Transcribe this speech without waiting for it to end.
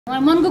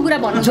मनको कुरा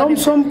भन्नु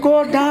जमसमको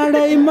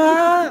डाँडैमा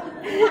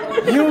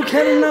हिउँ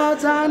खेल्न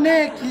जाने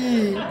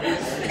कि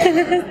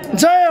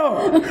जय हो।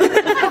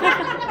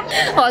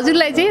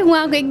 हजुरलाई चाहिँ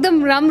उहाँको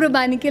एकदम राम्रो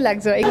बानी के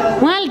लाग्छ?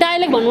 उहाँले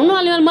डाइलेक्ट भन्नु न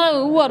अलि मलाई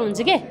उहरू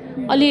हुन्छ के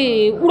अलि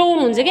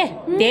उडाउनु हुन्छ के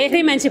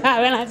धेरै मान्छे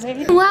भावेला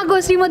चाहिँ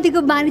उहाँको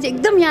श्रीमतीको बानी चाहिँ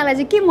एकदम यहाँलाई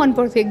चाहिँ के मन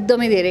पर्थ्यो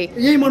एकदमै धेरै?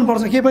 यही मन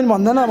पर्छ, के पनि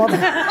भन्दैन म त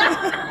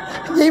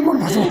यही मन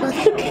पर्छ।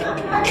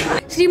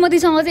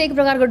 श्रीमतीसँग चाहिँ एक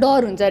प्रकारको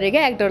डर हुन्छ अरे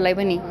क्या एक्टरलाई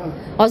पनि।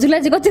 हजुरलाई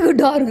चाहिँ कतिको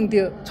डर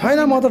हुन्थ्यो? छैन,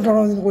 म त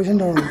डराउँदिनँ, कोही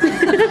डराउँदिनँ।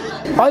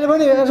 अहिले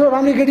पनि यसो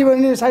राम्रो केटी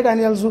बहिनी साइड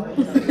हानिहाल्छु।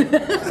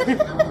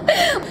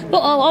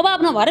 अभाव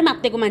नभएर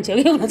मात्तेको मान्छे हो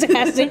कि हुन चाहिँ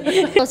खास चाहिँ।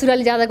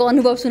 ससुराली जाँदाको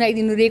अनुभव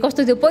सुनाइदिनु रे,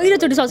 कस्तो थियो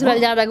पहिलोचोटि ससुराली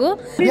जाँदाको?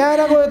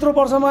 बिहारको यत्रो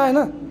वर्षमा होइन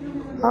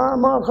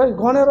म खै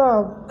गनेर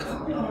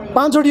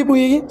 5 चोटि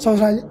पुगेँ कि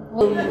ससुराली।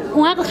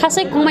 उहाँको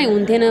खासै कमाइ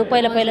हुन्थेन,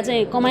 पहिला पहिला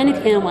चाहिँ कमाइ नै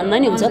थिएन भन्दा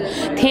नि हुन्छ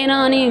थिएन।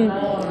 अनि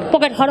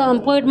पकेट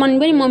मनी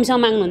पनि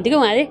मम्मीसँग माग्नुहुन्थ्यो कि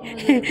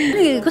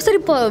उहाँले। कसरी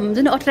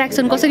जुन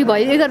अट्र्याक्सन कसरी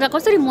भयो, एकअर्का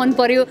कसरी मन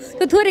पर्यो,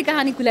 त्यो थोरै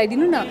कहानी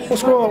खुलाइदिनु न।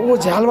 उसको ऊ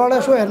झ्यालबाट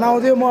यसो हेर्न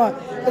आउँथ्यो, म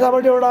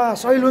यतापट्टि एउटा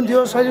सैलुन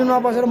थियो, सैलुनमा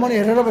बसेर मैले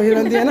हेरेर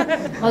बसिरहन्थेँ होइन।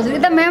 हजुर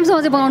यता म्यामसँग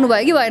चाहिँ बनाउनु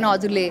भयो कि भएन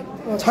हजुरले?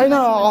 छैन,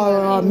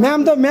 म्याम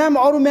त म्याम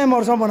अरू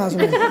म्यामहरूसँग बनाएको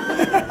छु।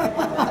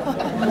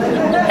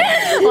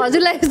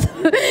 हजुरलाई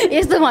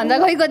यस्तो भन्दा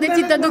खै कतै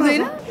चित्त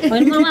दुख्दैन?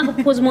 होइन, मलाई उहाँको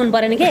पोज मन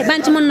परेन के,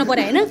 मान्छे मन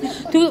नपरे होइन।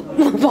 त्यो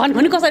भन्नु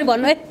भने कसरी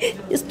भन्नु है,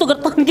 यस्तो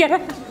गरेर तन्केर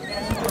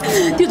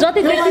त्यो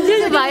जति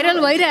भाइरल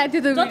भइरहेको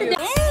थियो त्यो।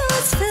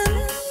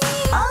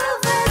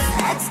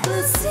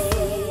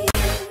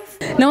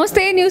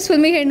 नमस्ते, न्यूज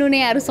फिल्मी हेर्नु नै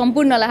यहाँहरू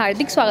सम्पूर्णलाई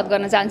हार्दिक स्वागत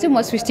गर्न चाहन्छु।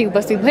 म सृष्टि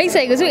उपस्थित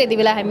भइसकेको छु। यति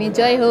बेला हामी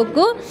जय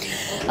होको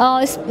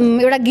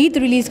एउटा गीत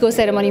रिलिजको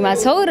सेरेमनीमा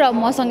छौँ र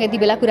मसँग यति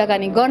बेला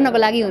कुराकानी गर्नको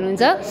लागि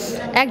हुनुहुन्छ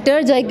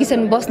एक्टर जय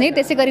किशन बस्नेत,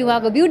 त्यसै गरी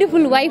उहाँको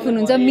ब्युटिफुल वाइफ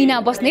हुनुहुन्छ मीना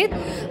बस्नेत।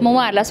 म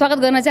उहाँहरूलाई स्वागत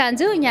गर्न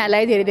चाहन्छु।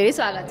 यहाँलाई धेरै धेरै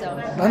स्वागत छ।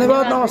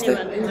 धन्यवाद, नमस्ते।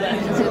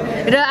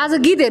 र आज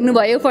गीत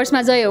हेर्नुभयो,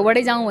 फर्स्टमा जय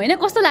होबाटै जाउँ होइन,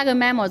 कस्तो लाग्यो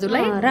म्याम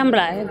हजुरलाई? राम्रो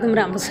लाग्यो, एकदम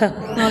राम्रो छ।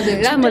 हजुर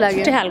राम्रो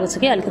लाग्यो, छुट्टै खालको छ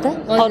कि अलिकति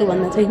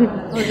अरूभन्दा चाहिँ।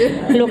 हजुर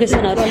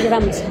लोकेसनहरू अलिक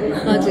राम्रो छ।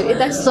 हजुर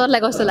यता सरलाई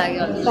कस्तो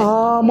लाग्यो?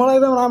 मलाई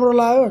एकदम राम्रो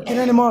लाग्यो,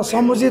 किनभने म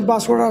सम्बोजित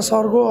बास्कोटा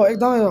सरको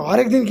एकदमै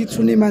हरेक दिन गीत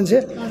सुन्ने मान्छे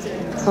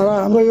र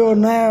हाम्रो यो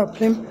नयाँ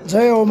फिल्म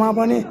जय होमा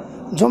पनि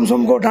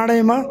जमसमको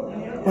डाँडैमा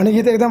भन्ने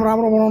गीत एकदम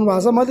राम्रो बनाउनु भएको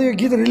छ। मैले यो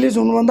गीत रिलिज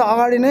हुनुभन्दा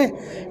अगाडि नै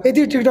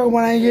यति टिकटक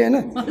बनाएँ कि होइन,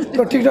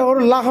 त्यो टिकटकहरू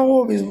लाखौँको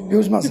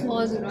भ्युजमा छ।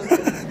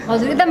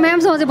 हजुर यता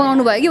म्यामसँग चाहिँ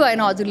बनाउनु भयो कि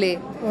भएन हजुरले?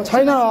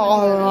 छैन,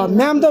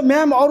 म्याम त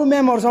म्याम अरू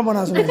म्यामहरूसँग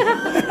बनाएको छु।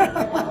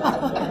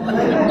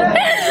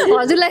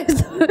 हजुरलाई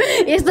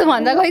यस्तो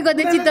भन्दा खै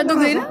कतै चित्त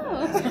दुख्दैन?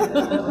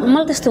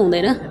 मलाई त्यस्तो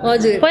हुँदैन।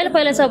 हजुर पहिला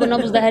पहिला चाहिँ अब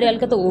नबुझ्दाखेरि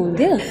अलिकति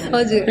हुन्थ्यो।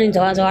 हजुर अनि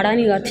झडा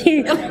नि गर्थेँ।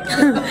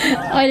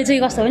 अहिले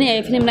चाहिँ कस्तो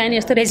भने फिल्म लाइन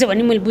यस्तो रहेछ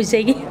भन्ने मैले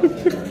बुझेँ कि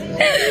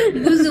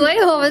बुझ्नु है।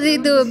 अब चाहिँ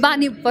त्यो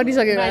बानी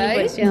परिसकेको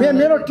है।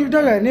 मेरो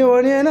टिकटक हेर्ने हो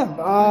भने होइन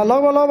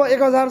लगभग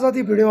 1000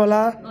 जति भिडियो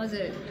होला।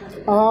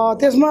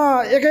 त्यसमा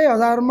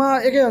 1000मा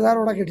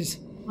 1000वटा केटी छ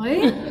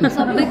है,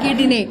 सबै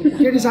केटी नै,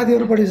 केटी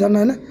साथीहरूपट्टि छन्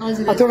होइन।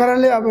 त्यो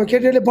कारणले अब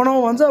केटीहरूले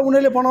बनाऊ भन्छ,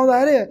 उनीहरूले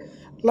बनाउँदाखेरि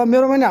ल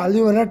मेरोमा नि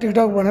हालिदियो भनेर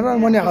टिकटक भनेर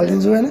म नि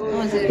हालिदिन्छु होइन।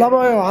 ल अब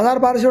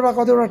 1000-1200वटा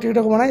कतिवटा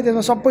टिकटक बनाएँ,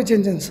 त्यसमा सबै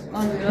चेन्ज।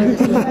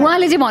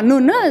 उहाँले चाहिँ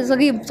भन्नुहुन्न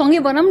सँगै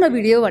बनाऊँ न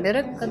भिडियो भनेर?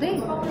 कतै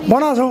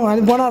बनाउँछौँ,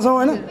 हामी बनाउँछौँ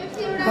होइन।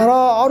 र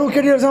अरू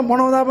केटीहरूसँग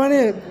बनाउँदा पनि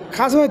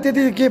खासमा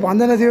त्यति केही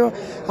भन्दैन थियो।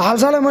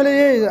 हालसालै मैले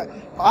यही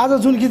आज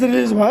जुन गीत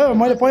रिलिज भयो,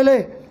 मैले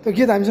पहिल्यै त्यो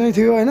गीत हामीसँग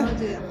थियो होइन।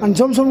 अनि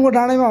जमसमको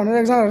डाँडैमा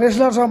भनेर एकजना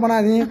रेस्लरसँग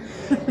बनाएको थिएँ,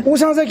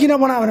 उसँग चाहिँ किन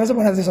बनायो भनेर चाहिँ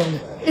बनाएको थिएँ सबले।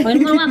 होइन,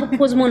 मलाई उहाँको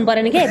पोज मन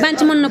परेन के,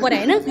 मान्छे मन नपरे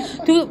होइन।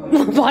 त्यो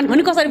भन्नु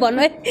भने कसरी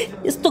भन्नु है,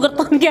 यस्तो गरेर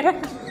तन्केर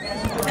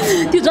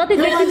त्यो जति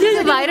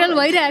भाइरल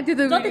भइरहेको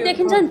थियो जति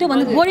देखिन्छ नि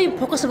त्योभन्दा बढी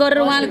फोकस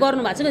गरेर उहाँले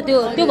गर्नु भएको छ क्या,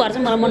 त्यो भएर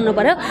चाहिँ मलाई मन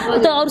नपर्यो।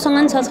 त्यो अरूसँग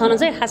नि छैन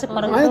चाहिँ खासै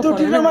फरक। अनि त्यो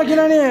टिकटकमा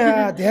किनभने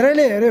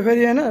धेरैले हेऱ्यो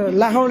फेरि होइन,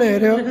 लाखौँले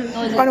हेऱ्यो।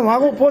 अनि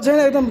उहाँको पोज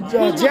चाहिँ एकदम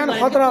ज्यान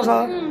खतरा छ,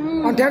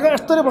 अनि ठ्याक्क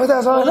यस्तरी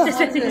भइरहेको छ होइन।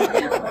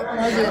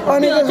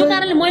 अनि त्यो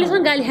कारणले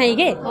मैलेसँग गाली खाएँ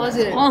के।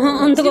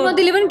 अन्त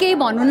श्रीमतीले पनि केही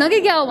भन्नुहुन्न कि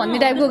क्या हो भन्ने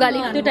टाइपको गाली?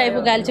 त्यो टाइपको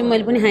गाली चाहिँ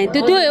मैले पनि खाएँ।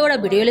 त्यो एउटा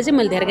भिडियोले चाहिँ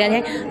मैले धेरै गाली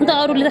खाएँ। अन्त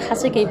अरूले त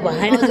खासै केही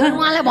भएन।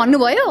 उहाँलाई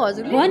भन्नुभयो?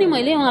 हजुर भयो नि,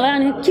 मैले उहाँलाई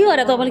अनि के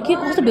गरेँ तपाईँले, के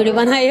कस्तो भिडियो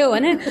बनायो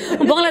भने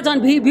बङ्गला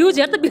झन् भ्युज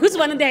हेर त भ्युज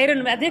भनेर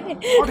देखाइरहनु भएको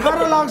थियो।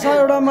 18 लाख छ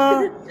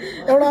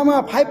एउटामा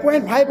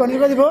 5.5 भन्ने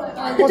कति भयो,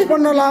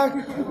 55 लाख।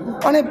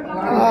 अनि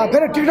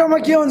फेरि टिकटकमा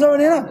के हुन्छ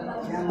भने होइन,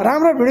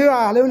 राम्रो भिडियो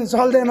हाल्यो भने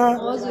चल्दैन।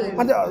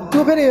 अन्त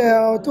त्यो फेरि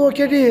त्यो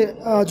केटी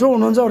जो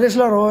हुनुहुन्छ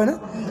रेस्लर हो होइन,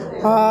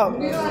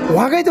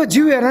 उहाँकै त्यो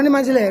जिउ हेर्न नि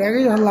मान्छेले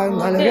हेरेकै जस्तो लाग्नु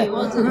थाल्यो क्या।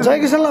 जय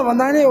किशनलाई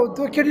भन्दा नि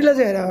त्यो केटीलाई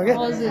चाहिँ हेरेको क्या।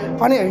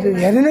 अनि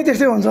हेर्ने नै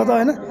त्यस्तै हुन्छ त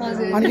होइन।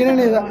 अनि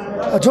किनभने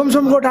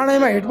जमसमको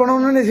डाँडैमा हिट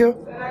बनाउनु नै थियो,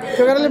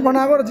 त्यो कारणले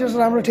बनाएको र त्यस्तो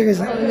राम्रो ठिकै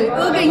छ।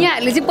 ओके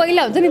यहाँहरूले चाहिँ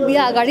पहिला हुन्छ नि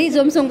बिहा अगाडि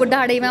जमसङको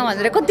डाँडैमा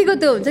भनेर कतिको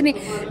त्यो हुन्छ नि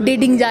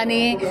डेटिङ जाने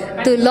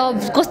त्यो लभ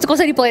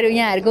कसरी पर्यो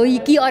यहाँहरूको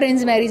कि अरेन्ज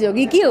म्यारिज हो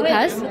कि के हो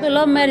खास? त्यो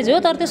लभ म्यारिज हो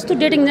तर त्यस्तो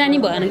डेटिङ जाने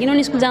भएन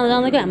किनभने स्कुल जाँदा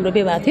जाँदाकै हाम्रो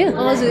बिहे भएको थियो।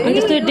 हजुर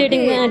त्यस्तो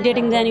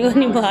डेटिङ जाने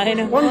पनि भएन।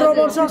 15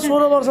 वर्ष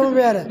 16 वर्षमा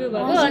बिहा रे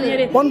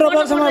 15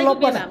 वर्षमा लभ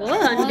पर्यो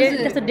अनि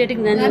त्यस्तो डेटिङ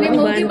जाने अनि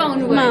मौकै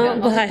पाउनु भयो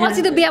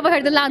पछि त बिहा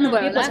भएर त लानु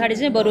भयो होला पछाडि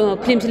चाहिँ बरु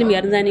फिल्म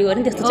हेर्न जाने गऱ्यो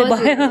नि त्यस्तो चाहिँ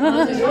भयो।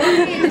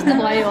 त्यस्तो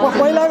भयो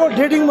पहिलाको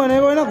डेटिङ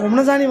भनेको होइन घुम्न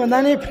जाने भन्दा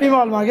नि फिल्म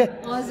हलमा के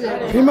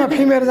फिल्ममा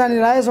फिल्म हेरेर जाने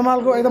राय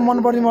समालको एकदम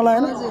मनपर्ने मलाई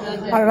होइन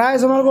अनि राय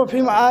समालको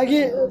फिल्म आयो कि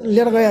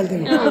लिएर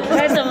गइहाल्थ्यौँ।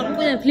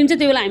 फिल्म चाहिँ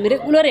त्यो बेला हामी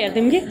रेगुलर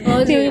हेर्थ्यौँ कि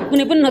त्यो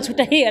कुनै पनि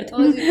नछुट्टाइ हेर्थ्यौँ।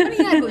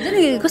 हुन्छ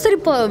नि कसरी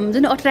हुन्छ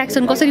नि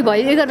अट्र्याक्सन कसरी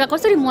भयो एकअर्का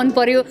कसरी मन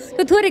पर्यो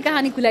त्यो थोरै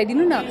कहानी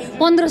खुलाइदिनु न।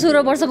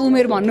 15-16 वर्षको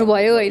उमेर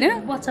भन्नुभयो होइन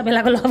बच्चा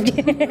बेलाको लभ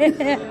के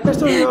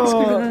त्यस्तो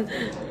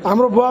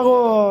हाम्रो बुवाको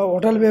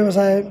होटल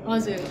व्यवसाय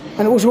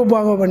अनि उसको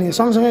बुवाको पनि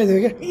सँगसँगै थियो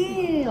कि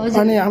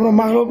अनि हाम्रो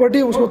माथिल्लोपट्टि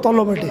उसको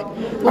तल्लोपट्टि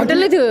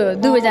होटलै थियो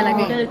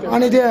दुवैजनाकै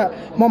अनि त्यो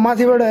म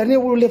माथिबाट हेर्ने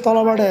उसले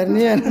तलबाट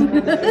हेर्ने होइन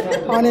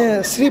अनि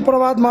श्री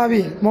प्रभात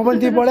मावि म पनि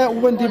ती पढाएँ ऊ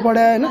पनि ती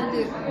पढाएँ होइन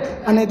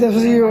अनि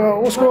त्यसपछि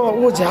उसको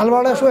ऊ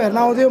झ्यालबाट यसो हेर्न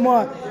आउँथ्यो म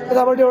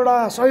यतापट्टि एउटा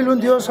सैलुन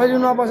थियो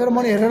सैलुनमा बसेर म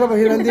हेरेर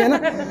बसिरहन्थेँ होइन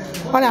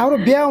अनि हाम्रो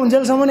बिहा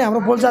हुन्जेलसम्म नि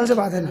हाम्रो बोलचाल चाहिँ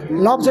भएको थिएन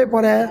लभ चाहिँ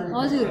पऱ्यो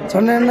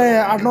झन्डै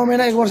 8-9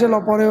 महिना 1 वर्ष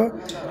लभ पऱ्यो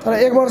तर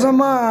 1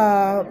 वर्षमा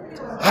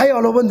हाई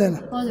हलो पनि थिएन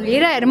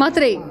हेर हेर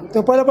मात्रै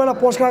त्यो पहिला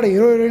post card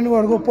hero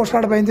हिरोइनहरूको post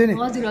card पाइन्थ्यो नि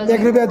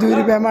 1 रुपियाँ 2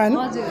 रुपियाँमा होइन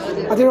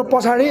त्यो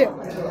पछाडि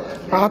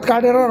हात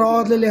काटेर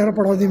रगतले लेखेर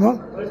पठाउँथेँ म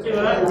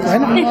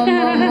होइन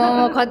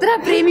खतरा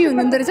प्रेमी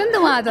हुनुहुँदो रहेछ नि त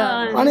उहाँ त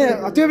अनि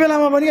त्यो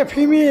बेलामा पनि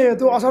फिल्मी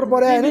त्यो असर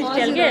पर्यो होइन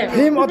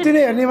फिल्म अति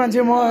नै हेर्ने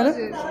मान्छे म होइन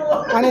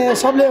अनि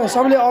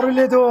सबले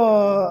अरूले त्यो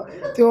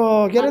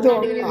के अरे त्यो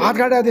हात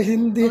काटेर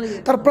देखिन्थ्यो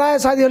तर प्रायः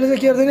साथीहरूले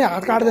चाहिँ के गर्थ्यो नि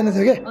हात काट्दैन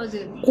थियो कि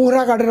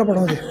कुखुरा काटेर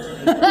पठाउँथ्यो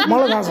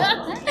मलाई थाहा छ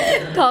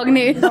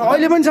ठग्ने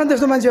अहिले पनि छन्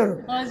त्यस्तो मान्छेहरू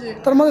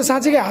तर म चाहिँ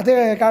साँच्चीकै हातै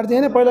काट्थेँ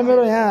होइन पहिला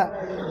मेरो यहाँ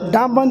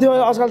डाम पनि थियो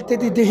आजकल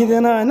त्यति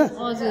देखिँदैन होइन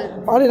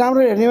अलि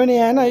राम्रो हेर्ने पनि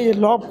यहाँ होइन यो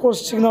लभको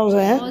सिग्नल छ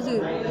यहाँ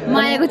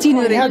मायाको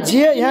चिनो यहाँ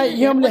जे यहाँ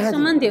यम लेखेको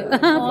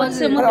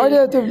अहिले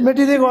त्यो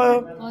मेटिँदै गयो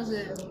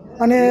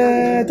अनि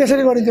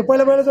त्यसरी गरिन्थ्यो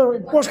पहिला त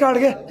पोस्ट कार्ड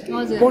के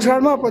पोस्ट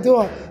कार्डमा त्यो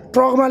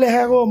ट्रकमा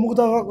लेखाएको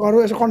मुक्तहरू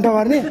यसो कण्ठ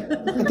गर्ने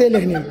त्यही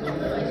लेख्ने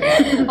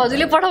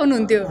हजुरले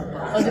पठाउनुहुन्थ्यो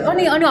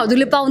अनि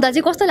हजुरले पाउँदा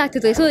चाहिँ कस्तो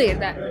लाग्थ्यो त यसो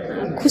हेर्दा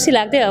खुसी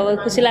लाग्थ्यो अब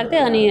खुसी लाग्थ्यो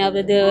अनि अब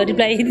त्यो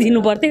रिप्लाई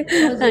दिनु पर्थ्यो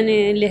अनि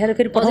लेखेर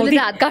फेरि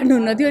हजुरले हात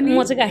काट्नुहुन्न थियो नि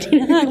म चाहिँ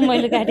काटिनँ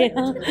मैले काटेँ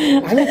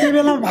हामी त्यो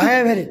बेलामा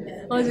भयो फेरि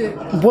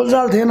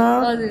बोलचाल थिएन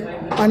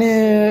अनि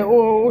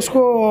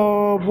उसको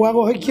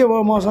बुवाको खै के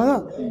भयो मसँग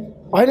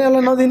होइन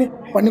यसलाई नदिने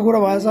भन्ने कुरा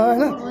भएछ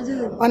होइन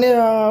अनि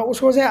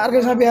उसको चाहिँ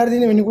अर्कैसँग बिहा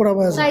दिने भन्ने कुरा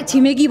भएछ सायद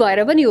छिमेकी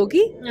भएर पनि हो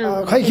कि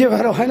खै के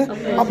भएर होइन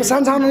अब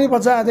सानो नि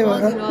बच्चा त्यही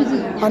भएर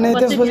अनि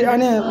त्यसपछि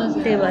अनि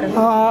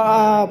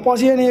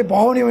पछि अनि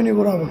भगाउने भन्ने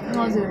कुरा हो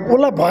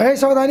उसलाई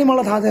भगाइसक्दा नि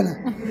मलाई थाहा थिएन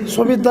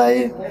सोभित दाई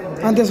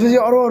अनि त्यसपछि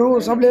अरू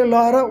सबले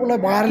लगाएर उसलाई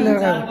भगाएर लिएर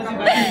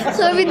गएको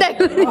सोभित दाई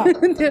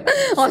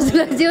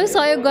हजुरलाई जे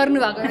सहयोग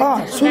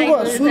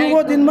गर्नुभएको सुरुको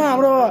दिनमा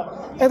हाम्रो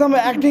एकदम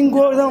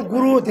एक्टिङको एकदम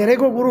गुरु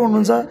धेरैको गुरु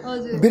हुनुहुन्छ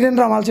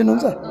वीरेन्द्र हमाल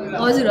चिन्नुहुन्छ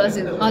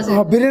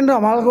वीरेन्द्र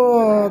हमालको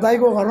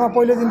दाईको घरमा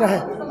पहिलो दिन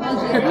राखेँ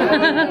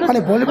अनि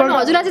भोलिपल्ट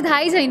हजुरलाई चाहिँ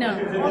थाहै छैन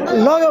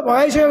लग्यो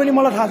भगाइसक्यो भने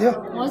मलाई थाहा थियो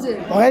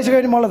भगाइसक्यो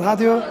भने मलाई थाहा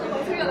थियो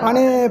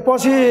अनि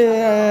पछि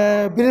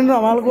वीरेन्द्र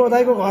हमालको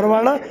दाईको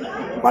घरबाट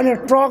अनि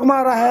ट्रकमा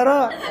राखेर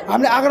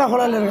हामीले आग्रा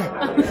खोला लिएर गयो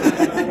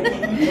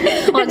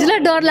हजुरलाई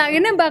डर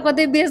लागेन बा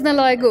कतै बेच्न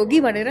लगेको हो कि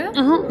भनेर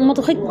म त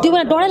खै त्यो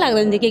बेला डरै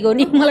लाग्दैन थियो के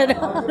गर्ने मलाई त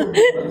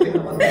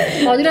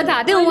हजुरलाई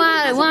थाहा थियो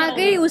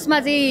उहाँकै उसमा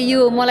चाहिँ यो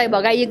मलाई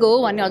भगाइएको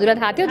हो भन्ने हजुरलाई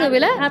थाहा थियो त्यो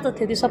बेला थाहा त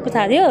थियो त्यो सबै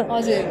थाहा थियो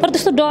तर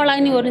त्यस्तो डर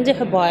लाग्ने गर्ने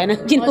चाहिँ भएन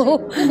किन हो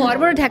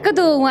घरबाट ठ्याक्क त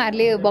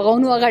उहाँहरूले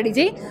भगाउनु अगाडि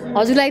चाहिँ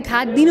हजुरलाई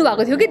थाहा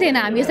दिनुभएको थियो कि थिएन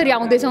हामी यसरी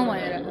आउँदैछौँ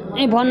भनेर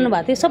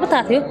भन्नुभएको थियो सबै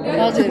थाहा थियो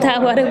हजुर थाहा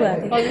भएर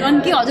गएको थियो अनि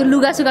के हजुर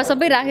लुगासुगा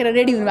सबै राखेर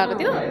रेडी हुनुभएको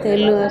थियो त्यो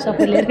लुगा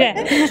सबै लिएर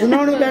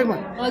सुनाउनु ब्यागमा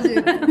हजुर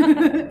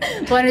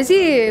भनेपछि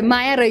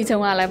माया रहेछ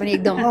उहाँलाई पनि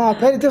एकदम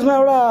फेरि त्यसमा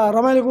एउटा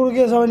रमाइलो कुरो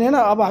के छ भने होइन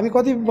अब हामी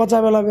कति बच्चा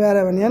बेला बिहाएर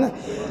भने होइन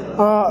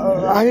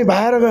हामी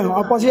भाएर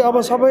गयौँ पछि अब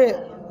सबै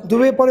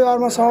दुवै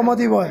परिवारमा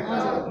सहमति भयो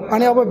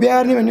अनि अब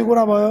बिहा गर्ने भन्ने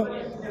कुरा भयो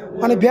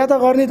अनि बिहा त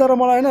गर्ने तर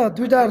मलाई होइन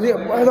दुईवटा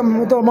एकदम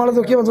मलाई त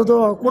के भन्छ त्यो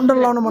कुण्डल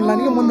लाउनु मन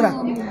लाग्यो कि मुन्द्रा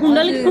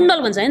कुण्डल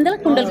भन्छ होइन त्यसलाई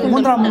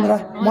कुण्डल मुन्द्रा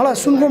मलाई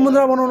सुनको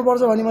मुन्द्रा बनाउनु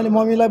पर्छ भने मैले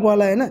मम्मीलाई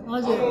बोलाएँ होइन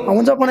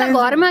हुन्छ बनाएँ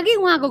घरमा कि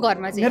उहाँको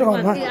घरमा चाहिँ मेरो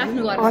घरमा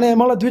अनि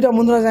मलाई 2टा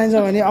मुन्द्रा चाहिन्छ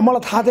भने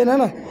मलाई थाहा थिएन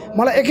होइन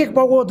मलाई 1-1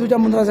 पाउको 2टा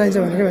मुन्द्रा चाहिन्छ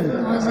भने के भने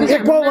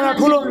 1 पाउ भन्दा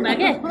ठुलो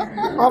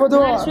अब त्यो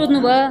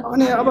सोध्नुभयो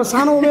अनि अब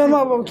सानो उमेरमा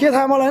अब के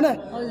थाहा मलाई होइन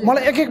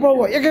मलाई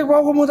 1-1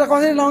 पाउको मुन्द्रा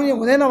कसरी लाउने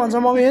हुँदैन भन्छ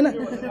मम्मी होइन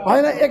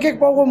 1-1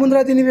 पाउको मुन्द्रा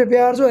दिने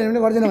बिहा गर्छु भने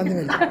गर्दैन भन्थे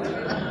मैले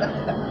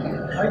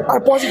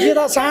पछि के त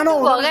सानो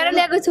भगाएर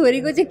ल्याएको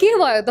छोरीको चाहिँ के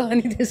भयो त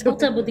अनि त्यसो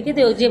बच्चा बुद्धि के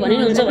त्यो जे भने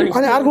हुन्छ भने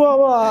अनि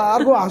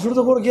अर्को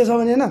हाँसउठ्दो कुरो के छ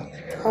भने होइन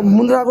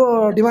मुन्द्राको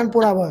डिमान्ड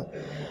पुरा भयो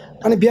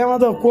अनि बिहामा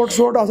त कोट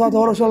सोट अथवा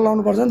दौरा सुरुवाल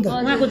लाउनुपर्छ नि त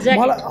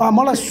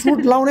मलाई सुट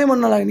लाउनै मन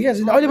नलाग्ने क्या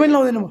अहिले पनि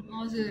लाउँदैन म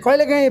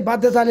कहिलेकाहीँ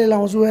बाध्यताले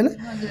लाउँछु होइन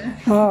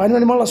होइन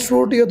भने मलाई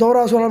सुट यो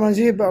दौरा सुरुवाल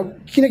भनेपछि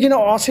किन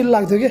असिल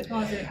लाग्थ्यो कि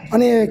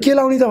अनि के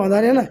लाउने त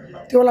भन्दाखेरि होइन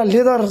त्यो बेला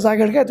लेदर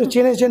ज्याकेट क्या त्यो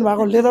चेन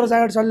भएको लेदर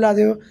ज्याकेट चलिरहेको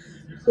थियो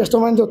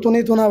यस्तोमा त्यो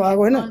तुना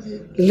भएको होइन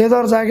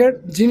लेदर ज्याकेट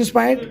जिन्स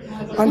प्यान्ट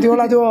अनि त्यो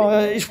बेला त्यो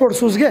स्पोर्ट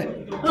सुज के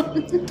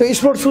त्यो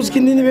स्पोर्ट सुज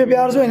किनिदिने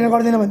व्यवहार चाहिँ होइन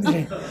गर्दैन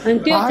भन्दै अनि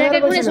त्यो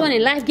ज्याकेट पनि यसो भने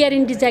लाइफ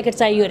ग्यारेन्टी ज्याकेट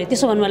चाहियो अरे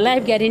त्यसो भन्नु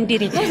लाइफ ग्यारेन्टी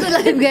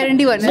लाइफ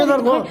ग्यारेन्टी भन्ने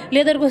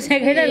लेदरको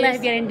ज्याकेट र लाइफ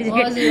ग्यारेन्टी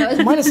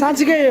ज्याकेट मैले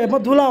साँच्चीकै म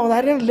दुला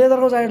हुँदाखेरि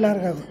लेदरको ज्याकेट लगाएर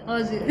गएको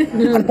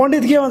अनि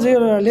पण्डित के भन्छ यो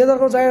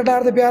लेदरको ज्याकेट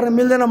लगाएर त बिहार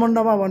मिल्दैन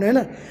मण्डपमा भन्यो होइन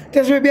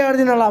त्यसपछि बिहार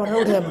दिन लाएर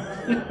उठ्यो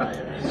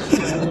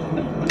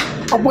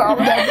अब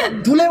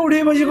धुलै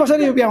उठेपछि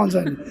कसरी यो बिहा हुन्छ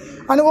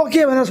अनि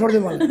ओके भनेर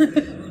छोडिदियो मलाई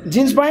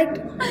जिन्स प्यान्ट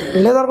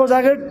लेदरको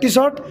ज्याकेट टी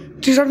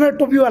सर्टमा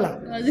टोपीवाला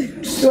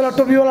त्यो बेला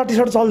टोपीवाला टी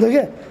सर्ट चल्थ्यो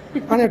कि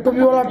अनि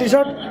टोपीवाला टी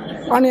सर्ट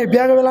अनि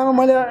बिहाको बेलामा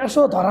मैले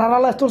यसो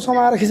धरालालाई यस्तो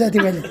समाएर खिचाएको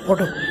थिएँ मैले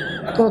फोटो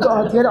त्यो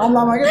के अरे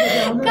अम्लामा के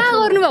कहाँ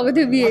गर्नुभएको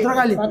थियो बिहे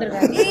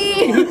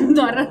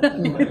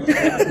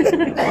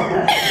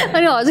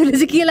अनि हजुरले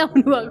चाहिँ के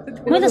लाउनु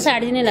भएको म त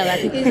साडी नै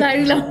लगाएको थिएँ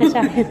साडी लाउनु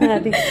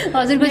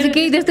हजुरको चाहिँ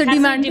केही त्यस्तो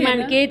डिमान्ड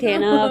केही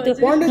थिएन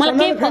मलाई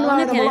केही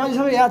फलाउनै थिएन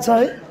याद छ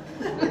है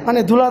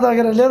अनि दुला त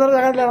के अरे लेदर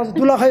ज्याकेट ल्याएर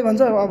दुला खै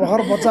भन्छ अब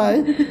घर बच्चा है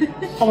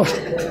अब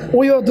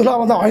उयो दुला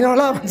भन्दा होइन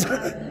होला भन्छ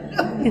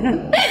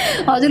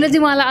हजुरले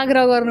चाहिँ उहाँलाई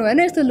आग्रह गर्नु भएन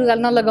यस्तो लुगा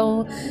नलगाउँ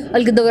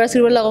अलिकति दौरा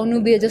सुरुवाल लगाउनु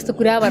बिहे जस्तो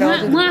कुरा भएर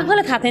म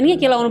आफैलाई थाहा थिएन कि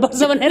के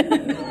लगाउनुपर्छ भनेर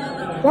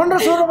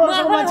 15-16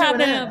 वर्षको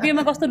मान्छे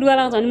बिहेमा कस्तो लुगा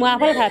लगाउँछ भने म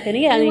आफैलाई थाहा थिएन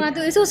कि उहाँ त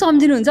यसो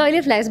सम्झिनुहुन्छ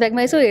अहिले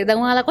फ्ल्यासब्याकमा यसो हेर्दा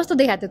उहाँलाई कस्तो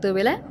देखाएको थियो त्यो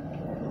बेला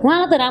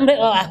उहाँलाई त राम्रै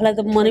आफूलाई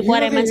त मनै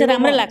परे मान्छे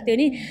राम्रै लाग्थ्यो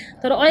नि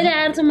तर अहिले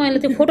आएर चाहिँ मैले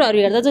त्यो फोटोहरू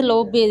हेर्दा चाहिँ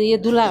लो यो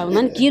दुला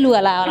हुँदा नि के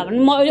लुगा लगायो होला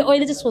भने म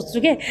अहिले चाहिँ सोच्छु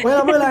कि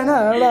पहिला होइन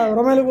एउटा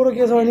रमाइलो कुरो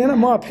के छ भने होइन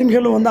म फिल्म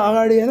खेल्नुभन्दा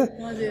अगाडि होइन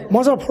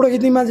मसँग फोटो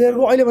खिच्ने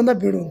मान्छेहरूको अहिलेभन्दा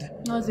भिड हुन्थ्यो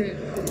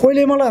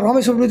कोहीले मलाई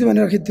रमेश सुब्रुति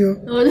भनेर खिच्थ्यो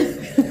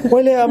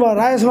कोहीले अब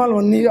राजेश माल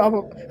भन्ने अब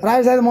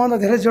राजेश दाइ मभन्दा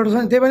धेरै चेटो छ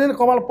नि त्यही पनि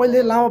कपाल पहिले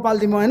लामो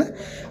पाल्थेँ म होइन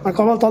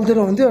कपाल तलतिर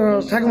हुन्थ्यो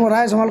ठ्याक्क म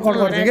राजेश माल कट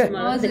गर्थेँ क्या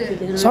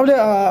सबले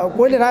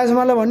कोहीले राजेश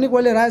माललाई भन्ने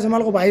कोहीले राजेश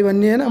मालको भाइ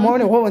भन्ने होइन म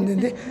पनि हो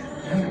भनिदिन्थेँ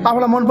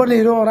आफूलाई मनपर्ने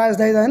हिरो राजेश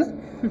दाइ होइन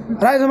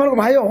राजेश मालको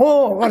भाइ हो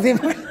गर्थेँ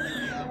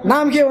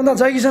नाम के भन्दा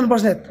जय किशन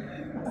बस्नेत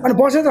अनि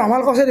बस्नेत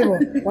हमाल कसरी भयो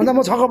भन्दा म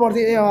छक्क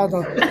पर्थेँ ए त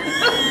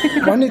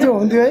भन्ने त्यो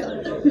हुन्थ्यो है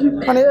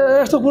अनि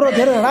यस्तो कुरो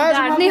धेरै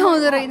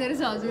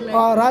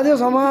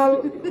राजेश हमाल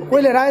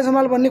कोहीले राजेश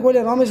हमाल भन्ने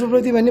कोहीले रमेश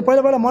सुब्रुति भन्ने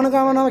पहिला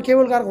मनोकामनामा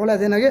केबल कार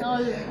खोलाएको थिएन कि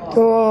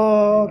त्यो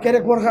के अरे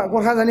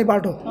गोर्खा जाने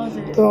बाटो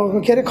त्यो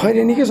के अरे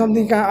खैरेनी कि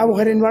समथिङ कहाँ अब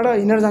खैरेनीबाट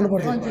हिँडेर जानु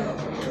पर्थ्यो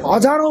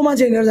हजारौँ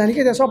मान्छे हिँडेर जाने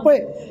कि त्यो सबै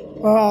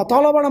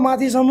तलबाट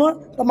माथिसम्म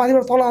र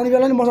माथिबाट तल आउने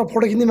बेला नि मसँग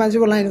फोटो खिच्ने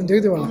मान्छेको लाइन हुन्थ्यो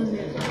कि त्यो बेला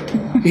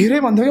हिरै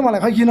भन्थ्यो कि मलाई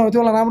खै किन त्यो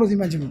बेला राम्रो थियो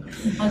मान्छेको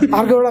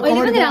अर्को एउटा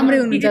कमेडी राम्रै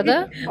हुनुहुन्छ त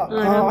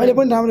अहिले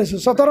पनि राम्रै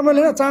छु तर मैले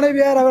होइन चाँडै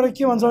बिहा गरेर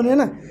के भन्छ भने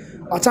होइन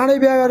चाँडै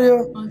बिहा गर्यो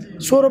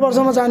 16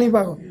 वर्षमा जानी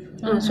पाएको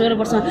 16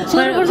 वर्षमा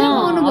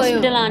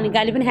हस्पिटल अनि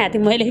गाली पनि खाएको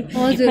थिएँ मैले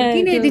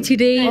किन यति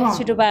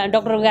छिटो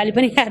डक्टरको गाली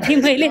पनि खाएको थिएँ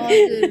मैले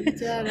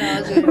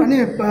अनि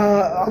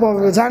अब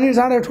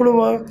जाँडै ठुलो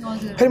भयो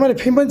फेरि मैले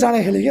फिल्म पनि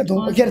चाँडै खेलेँ क्या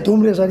के अरे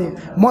धुम्रे सरी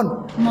मन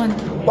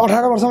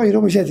 18 वर्षमा हिरो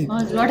भइसकेको थिएँ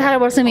 18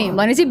 वर्षमै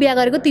भनेपछि बिहा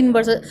गरेको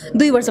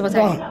 2 वर्ष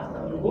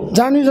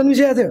पछाडि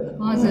जन्मिसकेको थियो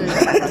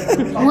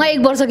उहाँ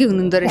 1 वर्षकै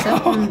हुनुहुँदो रहेछ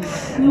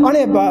अनि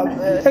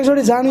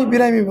एकचोटि जानु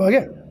बिरामी भयो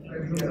क्या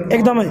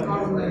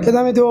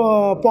एकदमै त्यो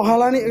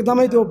पखाला नि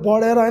एकदमै त्यो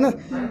बढेर होइन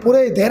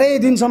पुरै धेरै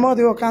दिनसम्म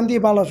त्यो कान्ति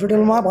बाल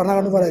हस्पिटलमा भर्ना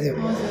गर्नु परेको थियो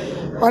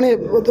अनि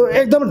त्यो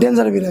एकदम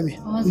डेन्जर बिरामी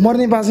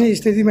मर्ने बाँच्ने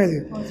स्थितिमै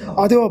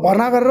थियो त्यो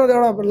भर्ना गरेर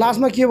एउटा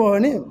लास्टमा के भयो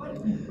भने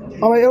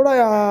अब एउटा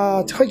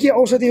खै के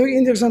औषधि हो कि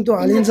इन्जेक्सन त्यो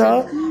हालिन्छ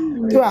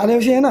त्यो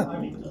हालेपछि होइन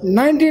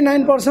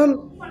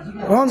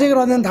 99% रहन्छ कि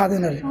रहँदैन थाहा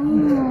थिएन अरे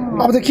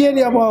अब त्यो के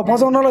नि अब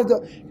बचाउनलाई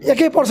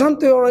 1%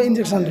 त्यो एउटा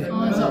इन्जेक्सन रे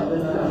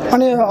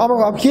अनि अब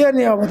के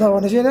नि अब त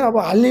भनेपछि होइन अब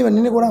हाल्ने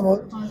भन्ने नै कुरा भयो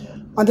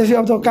अनि त्यसपछि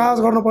अब त्यो कागज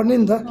गर्नुपर्ने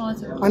नि त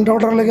अनि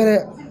डक्टरले के अरे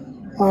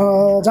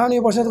जाने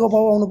बस्नेतको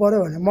बाउ आउनु पऱ्यो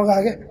भने म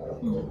गएको क्या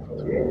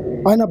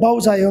होइन बाउ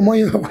चाहियो म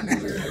यो भने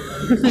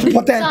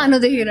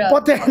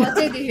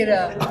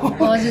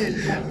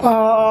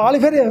अलि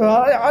फेरि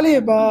अलि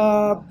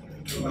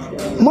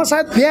म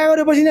सायद बिहा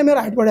गरेपछि नै मेरो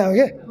हाइट बढ्यो हो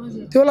क्या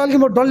त्यो बेला अलिकति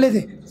म डल्ले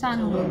थिएँ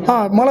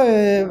मलाई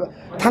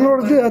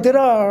थानातिर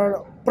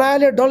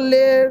प्रायःले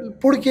डल्ले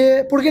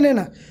पुड्के नै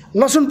होइन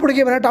लसुन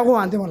पुड्के भनेर टाउको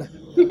हान्थ्यो मलाई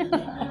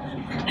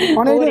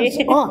अनि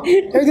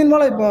एक दिन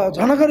मलाई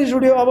झनक रिस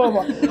उठ्यो अब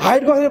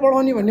हाइट कसरी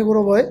बढाउने भन्ने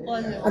कुरो भयो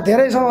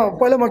धेरैसँग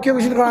पहिला म के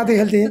किसिमको कराते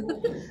खेल्थेँ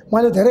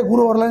मैले धेरै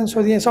गुरुहरूलाई पनि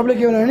सोधेँ सबले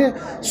के भन्यो भने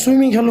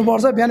स्विमिङ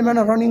खेल्नुपर्छ बिहान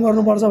रनिङ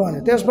गर्नुपर्छ भने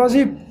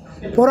त्यसपछि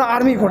पुरा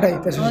आर्मी खोटाएँ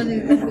त्यसपछि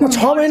म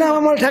 6 महिनामा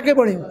मैले ठ्याक्कै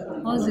बढेँ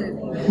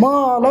म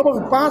लगभग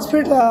 5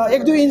 फिट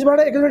 1-2 इन्चबाट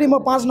एकचोटि म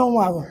 5-9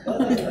 मा आएको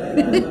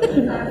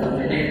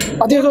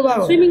त्यस्तो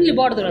भएको स्विमिङले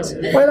बढ्दो रहेछ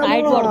पहिला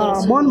हाइट बढ्दो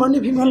रहेछ मन भन्ने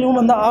फिल्म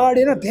खेल्नुभन्दा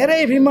अगाडि होइन धेरै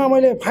फिल्ममा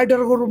मैले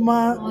फाइटरको रूपमा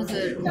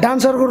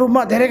डान्सरको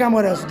रूपमा धेरै काम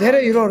गरेको छु धेरै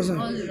हिरोहरू छन्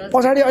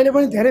पछाडि अहिले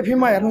पनि धेरै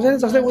फिल्ममा हेर्नु छैन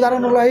जस्तै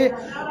उदाहरणको लागि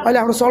अहिले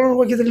हाम्रो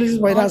सलनको गीत रिलिज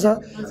भइरहेछ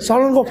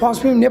सलनको फर्स्ट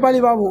फिल्म नेपाली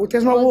बाबु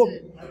त्यसमा ऊ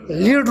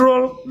लिड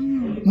रोल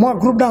म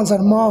ग्रुप डान्सर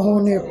म हो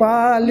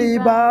नेपाली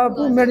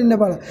बाबु मेड इन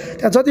नेपाल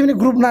त्यहाँ जति पनि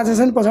ग्रुप नाचेछ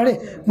नि पछाडि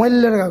मैले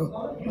लिएर गएको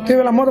त्यो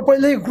बेला म त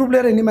पहिल्यै ग्रुप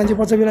लिएर हिँड्ने मान्छे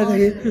पछि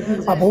बेलादेखि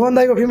भुवन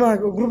दाईको फिल्ममा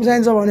ग्रुप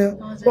चाहिन्छ भन्यो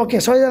ओके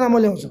 100जना म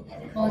ल्याउँछु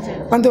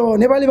अनि त्यो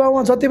नेपाली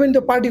बाबुमा जति पनि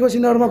त्यो पार्टीको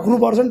सिनहरूमा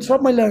ग्रुपहरू छन् सब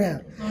मैले लिएर गएँ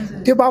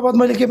त्यो बाबत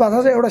मैले के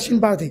भएको छ एउटा सिन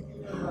पाएको थिएँ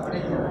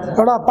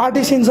एउटा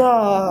पार्टी सिन छ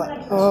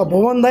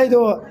भुवन दाई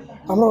त्यो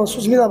हाम्रो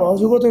सुस्मिता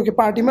भाउजूको त्यो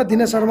पार्टीमा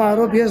दिनेश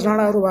शर्माहरू बिएस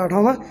डाँडाहरू भएको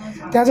ठाउँमा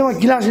त्यहाँ चाहिँ म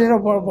गिलास लिएर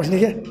बस्ने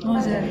क्या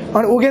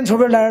अनि उगेन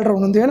छोपेल डाइरेक्टर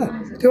हुनुहुन्थ्यो होइन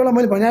त्यो बेला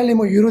मैले भनिहालेँ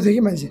म हिरो थिएँ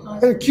कि मान्छे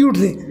एकदम क्युट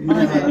थिएँ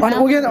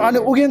अनि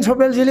उगेन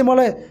छोपेलजीले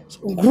मलाई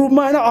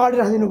ग्रुपमा होइन अगाडि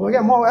राखिदिनु भयो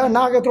क्या म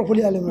नाक यत्रो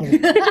फुलिहालेँ मैले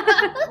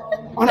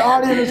अनि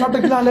अगाडि सट्ट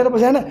गिलास लिएर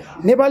बसेँ होइन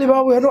नेपाली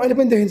बाबु हेर्नु अहिले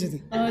पनि देखिन्छ त्यो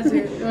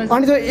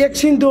अनि त्यो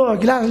एकछिन त्यो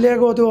गिलास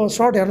लिएको त्यो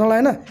सर्ट हेर्नलाई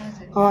होइन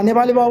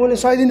नेपाली बाबुले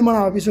 100 दिन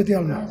मनायो विश्वती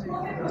हलमा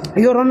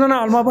यो रञ्जना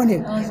हलमा पनि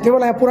त्यो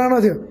बेला यहाँ पुरानो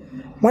थियो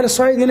मैले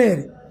 100 दिनै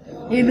हेरेँ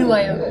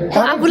हेर्नुभयो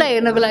आफूलाई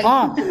हेर्नको लागि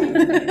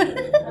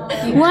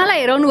उहाँलाई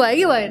हेराउनु भयो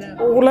कि भएन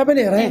उसलाई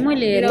पनि हेरेँ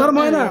तर म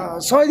होइन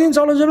 100 दिन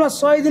चलाउँछु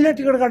 100 दिन नै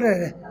टिकट काटेर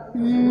हेरेँ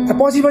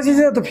पछि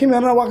चाहिँ त्यो फिल्म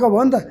हेर्न वाक्क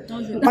भयो नि त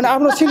अनि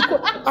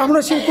आफ्नो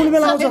सिन कुन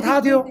बेला आउँछ थाहा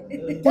थियो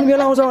कुन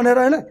बेला आउँछ भनेर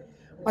होइन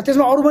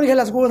त्यसमा अरू पनि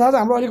खेलाएको को थाहा छ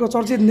हाम्रो अहिलेको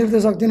चर्चित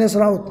निर्देशक दिनेश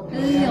राउत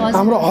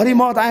हाम्रो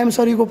हरिमहत आइएम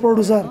सरीको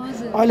प्रोड्युसर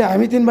अहिले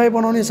हामी 3 भाइ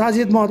बनाउने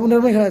साजिद महत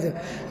उनीहरू पनि खेलाएको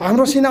थियो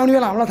हाम्रो सिन आउने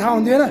बेला हामीलाई थाहा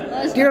हुन्थ्यो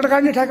होइन टिकट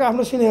काट्ने ठ्याक्क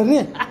आफ्नो सिन हेर्ने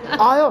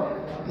आयो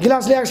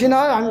गिलास ल्याएको सिन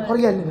आयो हामी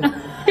फर्किहाल्ने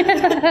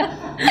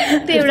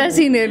त्यो एउटा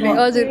सिन हेर्ने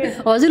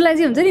हजुरलाई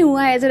चाहिँ हुन्छ नि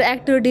उहाँ एज अ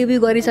एक्टर डेब्यू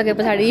गरिसके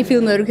पछाडि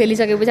फिल्महरू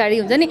खेलिसके पछाडि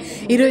हुन्छ नि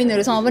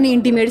हिरोइनहरूसँग पनि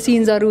इन्टिमेट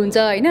सिन्सहरू हुन्छ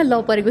होइन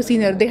लभ परेको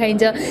सिनहरू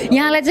देखाइन्छ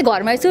यहाँलाई चाहिँ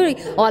घरमा यसो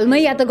हलमै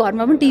या त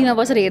घरमा पनि टिभीमा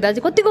बसेर हेर्दा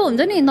चाहिँ कतिको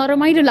हुन्छ नि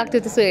नरमाइलो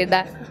लाग्थ्यो त्यसो हेर्दा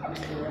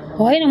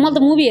होइन मैले त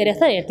मुभी हेरेँ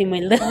त हेर्थेँ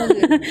मैले त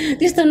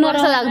त्यस्तो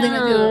नर्सा लाग्दैन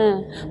त्यो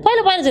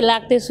पहिला चाहिँ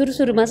लाग्थ्यो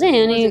सुरुमा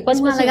चाहिँ अनि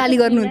पछि गाली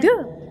गर्नुहुन्थ्यो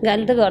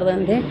गाली त गर्दैन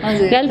थिएँ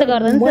गाली त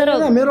गर्दैन तर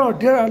मेरो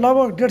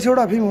लगभग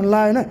 150वटा फिल्म हुनु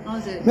ला होइन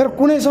मेरो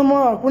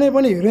कुनै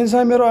पनि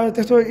हिरोइनसँग मेरो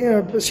त्यस्तो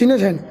सिनै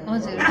छैन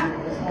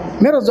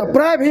मेरो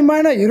प्रायः फिल्ममा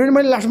होइन हिरोइन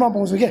मैले लास्टमा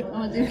पाउँछु क्या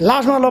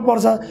लास्टमा ल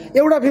पर्छ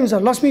एउटा फिल्म छ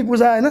लक्ष्मी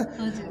पूजा होइन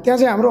त्यहाँ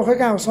चाहिँ हाम्रो खै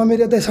कहाँ समीर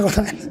यतैसँग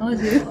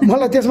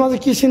मलाई त्यसमा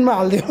चाहिँ किसिनमा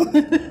हालिदियो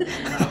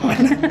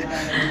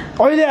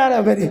अहिले आएर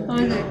फेरि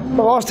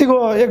अस्तिको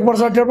 1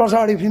 वर्ष 1.5 वर्ष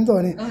अगाडि फिल्म त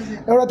हो नि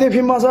एउटा त्यो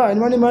फिल्ममा छ होइन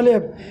भने मैले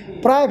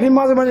प्रायः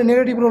फिल्ममा चाहिँ मैले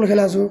नेगेटिभ रोल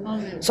खेलेको छु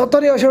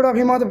 70-80वटा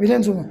फिल्ममा त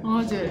भिलेन छु म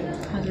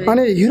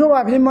अनि हिरो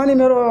भए फिल्ममा नि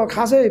मेरो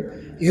खासै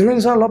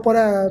हिरोइनसँग ल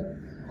पर्या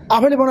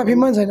आफैले बनाएको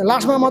फिल्ममा पनि छैन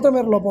लास्टमा मात्र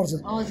मेरो ल पर्छ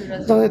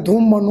जस्तै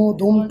धुम भन्नु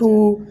धुम 2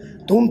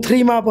 धुम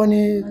 3मा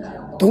पनि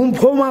धुम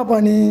 4मा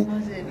पनि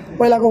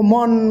पहिलाको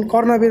मन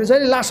कर्णवीर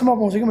जहिले लास्टमा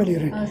पाउँछु कि मैले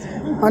हिरोइन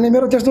अनि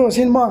मेरो त्यस्तो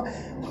सिनमा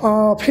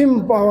फिल्म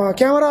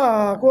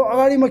क्यामेराको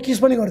अगाडि म किस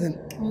पनि गर्दैन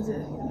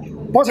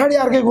पछाडि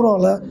अर्कै कुरो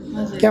होला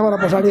क्यामेरा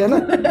पछाडि होइन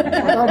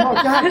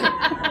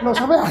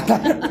सबै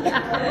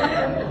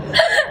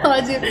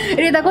हजुर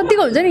यता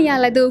कतिको हुन्छ नि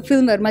यहाँलाई त्यो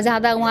फिल्महरूमा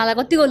जाँदा उहाँलाई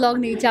कतिको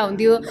लग्ने इच्छा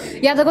हुन्थ्यो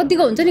या त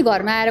कतिको हुन्छ नि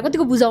घरमा आएर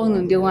कतिको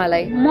बुझाउनुहुन्थ्यो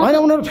उहाँलाई होइन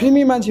उनीहरू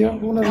फिल्मी मान्छे हो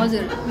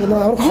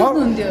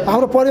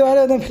हाम्रो परिवार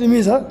एकदम फिल्मी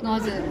छ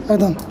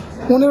एकदम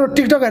उनीहरू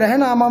टिकटक हेरेर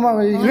होइन आमामा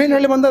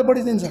हिरोइनहरूले भन्दा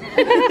बढी दिन्छ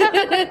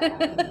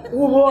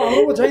ऊ हो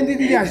हाम्रो छैन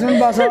दिदी हाँसिनु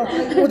भएको छ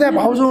ऊ त्यहाँ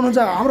भाउजू हुनुहुन्छ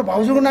हाम्रो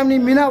भाउजूको नाम नि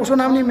मिना उसको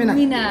नाम नि मिना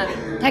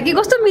ठ्याक्कै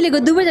कस्तो मिलेको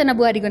दुवैजना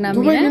बुहारीको नाम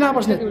मिना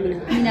बस्नेत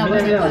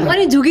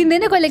अनि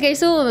झुकिँदैन कहिले काहीँ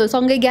यसो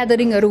सँगै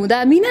ग्यादरिङहरू हुँदा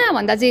मिना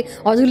भन्दा चाहिँ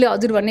हजुरले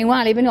हजुर भन्ने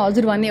उहाँले पनि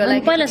हजुर भन्ने होला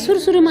पहिला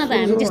सुरुमा त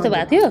हामी त्यस्तो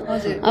भएको थियो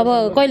अब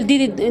कहिले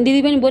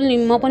दिदी पनि बोल्ने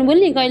म पनि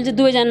बोल्ने कहिले चाहिँ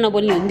दुवैजना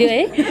नबोल्ने हुन्थ्यो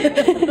है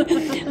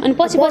अनि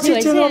पछि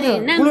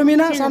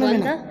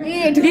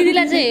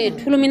दिदीलाई चाहिँ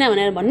ठुलो मिना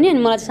भनेर भन्ने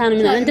अनि मलाई सानो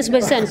मिना भने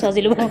त्यसपछि चाहिँ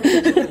सजिलो भयो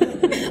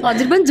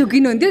हजुर पनि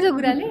झुकिनुहुन्थ्यो त्यो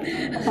कुराले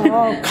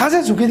खासै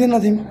झुकिँदैन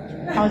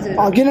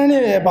थियौँ किनभने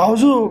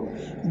भाउजू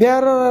बिहा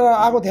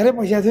आएको धेरै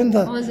पैसा थियो नि त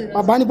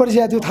बानी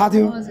परिसकेको थियो थाहा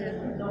थियो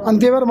अनि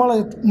त्यही भएर मलाई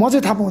म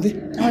चाहिँ थाहा पाउँथेँ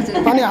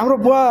अनि हाम्रो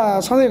बुवा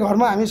सधैँ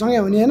घरमा हामी सँगै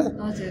हुने होइन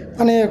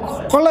अनि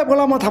कसलाई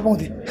बोला म थाहा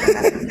पाउँथेँ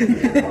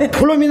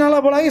ठुलो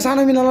मिनालाई बोला कि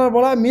सानो मिनालाई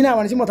बोला मिना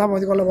भनेपछि म थाहा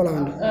पाउँथेँ कसलाई बोला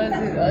भनेर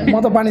म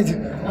त बानी थियो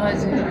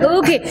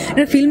ओके र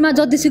फिल्ममा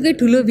जतिसुकै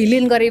ठुलो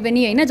भिलेन गरे पनि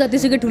होइन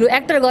जतिसुकै ठुलो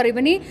एक्टर गरे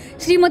पनि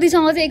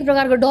श्रीमतीसँग चाहिँ एक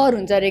प्रकारको डर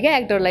हुन्छ अरे क्या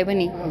एक्टरलाई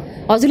पनि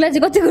हजुरलाई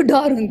चाहिँ कतिको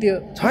डर हुन्थ्यो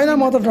छैन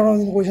म त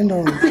डराउँदिनँ कोही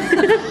डराउँदिनँ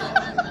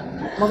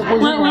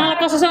मलाई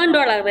कसैसँग पनि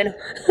डर लाग्दैन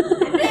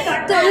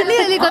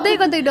अलि कतै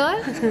कतै डर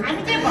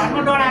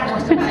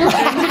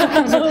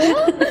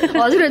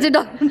हजुर चाहिँ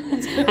डर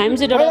हामी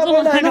चाहिँ डर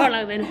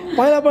लाग्दैन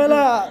पहिला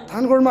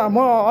थानकोटमा म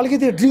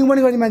अलिकति ड्रिङ्क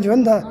पनि गर्ने मान्छे हो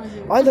नि त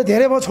अहिले त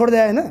धेरै भयो छोड्दै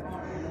होइन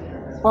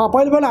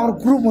पहिला हाम्रो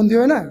ग्रुप हुन्थ्यो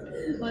होइन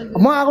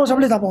म आएको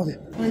सबले थाहा पाउँथेँ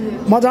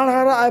म जाँड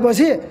खाएर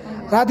आएपछि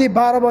राति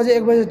 12 बजे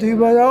 1 बजे 2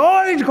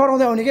 बजे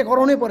कराउँदै आउने के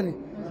कराउनै पर्ने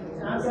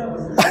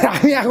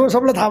हामी आएको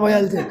सबलाई थाहा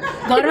भइहाल्थ्यो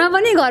घरमा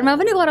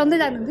पनि गराउँदै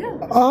जानुहुन्थ्यो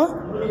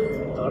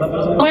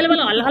पहिला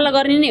पहिला हल्ला हल्ला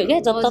गर्ने नै हो क्या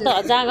जता त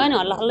जहाँ गयो नि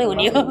हल्ला हल्लै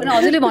हुने हो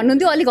हजुरले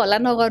भन्नुहुन्थ्यो अलिक हल्ला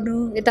नगर्नु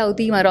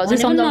यताउति हजुर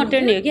सम्झाउनु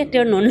नटेर्ने हो क्या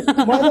टेर्नु हुन्न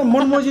म त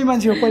मनमोजी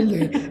मान्छे हो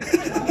पहिलेदेखि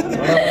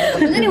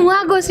हुन्छ नि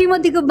उहाँको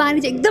श्रीमतीको बानी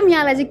चाहिँ एकदम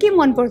यहाँलाई चाहिँ के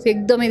मनपर्छ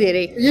एकदमै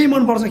धेरै यही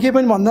मनपर्छ केही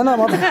पनि भन्दैन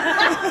म त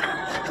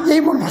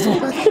यही मनपर्छ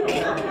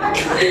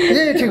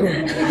यही ठिक हो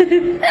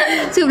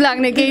शुभ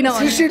लाग्ने केही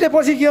नभन्छ सृष्टिले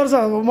पछि के गर्छ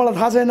मलाई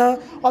थाहा छैन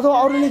अथवा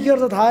अरूले के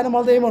गर्छ थाहा छैन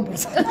मलाई त यही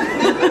मनपर्छ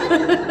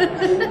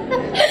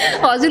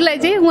हजुरलाई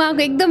चाहिँ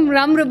उहाँको एकदम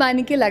राम्रो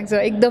बानी के लाग्छ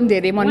एकदम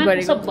धेरै मन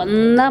परेको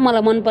सबभन्दा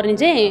मलाई मनपर्ने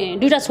चाहिँ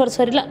दुईवटा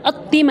छोराछोरीलाई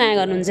अति माया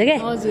गर्नुहुन्छ क्या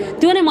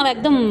त्यो नै मलाई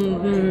एकदम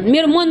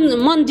मेरो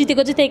मन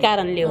जितेको चाहिँ त्यही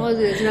कारणले हो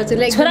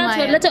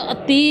छोराछोरीलाई चाहिँ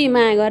अति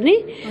माया गर्ने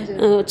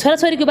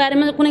छोराछोरीको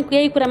बारेमा कुनै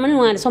केही कुरामा पनि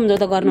उहाँले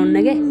सम्झौता गर्नुहुन्न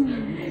क्या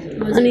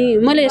अनि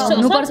मैले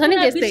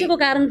बिर्सेको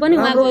कारण पनि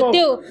उहाँको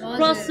त्यो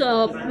प्लस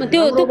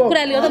त्यो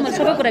कुराले गर्दा मैले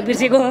सबै कुरा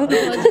बिर्सेको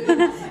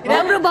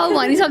राम्रो बाउ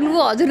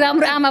भनिसक्नुभयो हजुर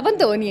राम्रो आमा पनि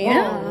त हो नि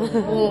होइन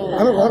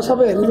हाम्रो घर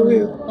सबै हेर्नु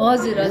गयो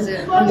हजुर हजुर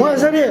म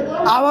यसरी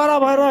आवारा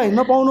भएर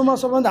हिँड्न पाउनुमा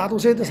सबभन्दा हात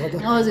उछै त छ त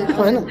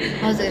होइन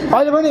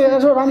अहिले पनि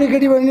यसो राम्रो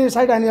केटी भयो भने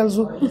साइड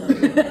हानिहाल्छु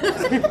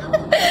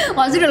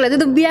हजुरहरूलाई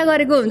त बिहा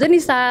गरेको हुन्छ नि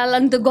साल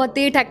अनि त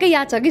गते ठ्याक्कै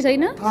याद छ कि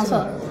छैन थाहा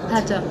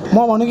छ म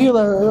भन्नु कि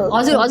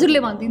हजुरले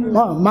भनिदिनु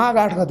माघ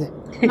 8 गते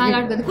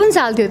कुन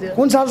साल थियो त्यो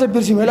कुन साल चाहिँ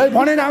बिर्सिम मैले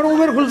भने हाम्रो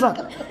उमेर खुल्छ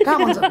कहाँ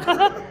भन्छ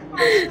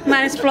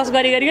माइनस प्लस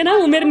गरिकन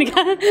उमेर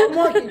निका म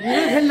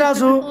खेलिरहेको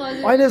छु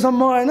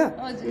अहिलेसम्म होइन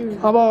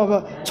अब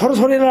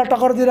छोराछोरीलाई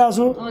टक्कर दिइरहेको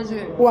छु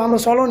ऊ हाम्रो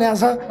सलोन यहाँ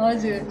छ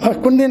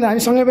कुन दिन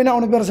हामी सँगै पनि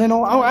आउनु पर्छ छैनौँ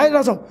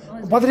आइरहेछौँ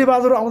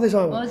बद्रीबहादुर आउँदैछ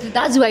अब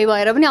दाजुभाइ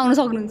भएर पनि आउनु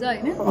सक्नुहुन्छ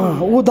होइन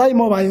ऊ दाइ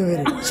म भाइ हो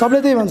फेरि सबले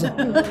त्यही भन्छ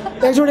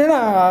एकचोटि होइन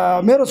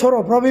मेरो छोरो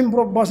प्रवीण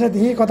बस्नेत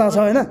यहीँ कता छ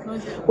होइन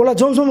उसलाई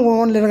जोमसोम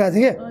घुमाउनु लिएर गएको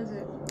थिएँ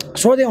कि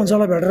सोधे हुन्छ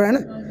होला भेटेर होइन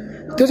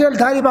त्यो चाहिँ अलिक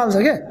दारी पाल्छ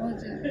क्या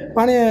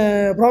अनि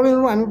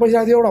प्रवीणमा हामी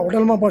बसिरहेको थियो एउटा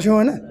होटलमा बस्यौँ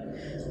होइन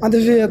अनि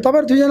त्यसपछि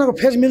तपाईँहरू दुईजनाको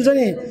फेस मिल्छ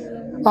नि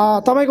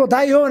तपाईँको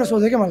दाइ हो भनेर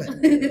सोध्यो क्या मलाई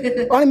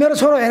अनि मेरो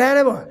छोरो हेराएर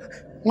भयो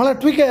मलाई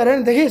ट्विकै हेरेँ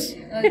नि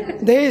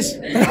देखिस्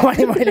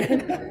भने मैले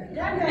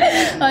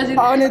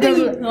अनि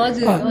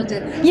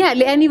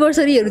यहाँहरूले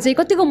एनिभर्सरीहरू चाहिँ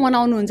कतिको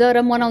मनाउनुहुन्छ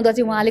र मनाउँदा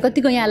चाहिँ उहाँले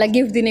कतिको यहाँलाई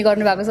गिफ्ट दिने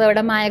गर्नुभएको छ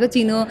एउटा मायाको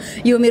चिनो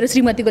यो मेरो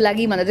श्रीमतीको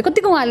लागि भनेर चाहिँ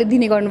कतिको उहाँले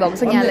दिने गर्नुभएको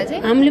छ यहाँलाई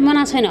चाहिँ हामीले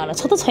मना छैन होला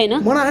छ त छैन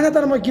मना होइन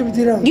तर म गिफ्ट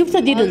गिफ्ट त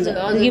दिनुहुन्छ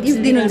गिफ्ट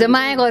दिनुहुन्छ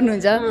माया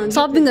गर्नुहुन्छ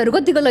सपिङहरू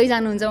कतिको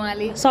लैजानुहुन्छ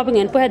उहाँले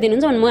सपिङहरू पैसा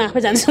दिनुहुन्छ भने म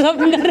आफै जान्छु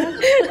सपिङ गरेर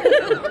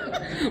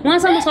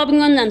उहाँसँग सपिङ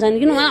गर्न जान्छ भने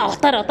किन उहाँ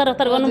हतार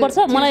गर्नुपर्छ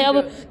मलाई अब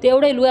त्यो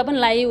एउटै लुगा पनि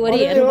वरि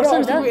हेर्नुपर्छ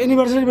नि त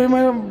एनिभर्सरी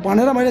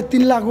भनेर मैले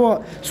 3 लाखको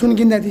सुन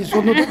किन्दा थिएँ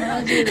सोध्नु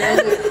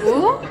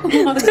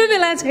त्यो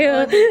बेला चाहिँ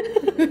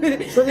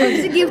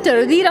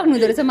गिफ्टहरू दिइराख्नु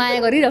हुँदो रहेछ माया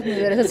गरिराख्नु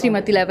हुँदो रहेछ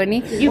श्रीमतीलाई पनि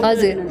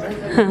हजुर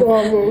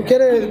के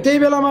अरे त्यही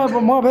बेलामा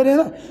म फेरि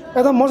होइन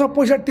एकदम मसँग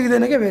पैसा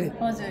टिक्दैन क्या फेरि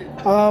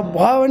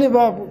भयो भने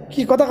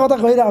कि कता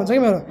गइरहेको हुन्छ कि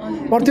मेरो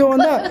पर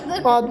त्योभन्दा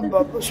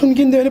सुन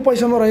किनिदियो भने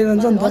पैसामा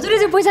रहिरहन्छ नि त हजुरले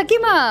चाहिँ पैसा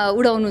केमा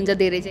उडाउनुहुन्छ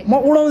धेरै चाहिँ म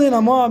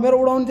उडाउँदिनँ मेरो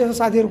उडाउने त्यस्तो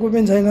साथीहरू कोही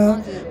पनि छैन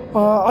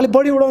अलिक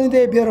बढी उडाउने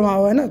त्यही बेरोमा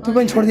हो होइन त्यो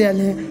पनि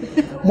छोडिदिइहाल्ने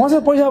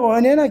मसँग पैसा भयो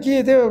भने होइन कि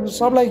त्यो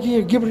सबलाई कि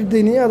गिफ्ट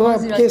दिने अथवा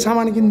केही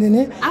सामान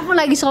किनिदिने आफ्नो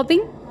लागि सपिङ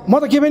म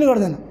त केही पनि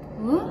गर्दैन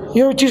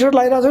यो टी सर्ट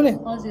लगाइरहेको छु नि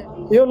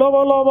यो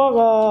लगभग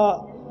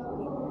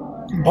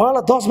भयो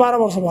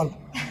 10-12 वर्ष भयो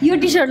यो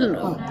टी सर्ट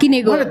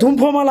किनेको मैले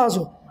धुम्फोमा लगाएको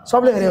छु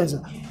सबले हेरे हुन्छ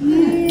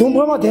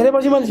धुम्फोमा धेरै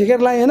पछि मैले झिकेर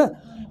लगाएँ होइन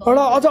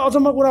एउटा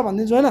अचम्म कुरा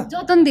भनिदिन्छु होइन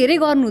जतन धेरै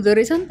गर्नु हुँदो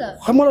रहेछ नि त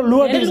मलाई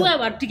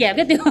लुगा टिक्यो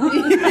क्या त्यो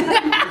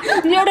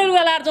एउटै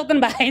लुगा लाएर जतन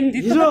भएन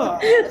हिजो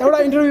एउटा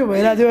इन्टरभ्यू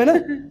भइरहेको थियो होइन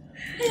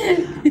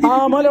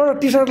मैले एउटा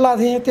टी सर्ट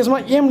लगाएको थिएँ त्यसमा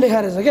एम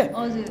लेखाएर रहेछ क्या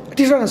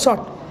टी सर्ट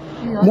सर्ट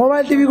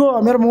मोबाइल टिभीको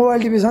मेरो मोबाइल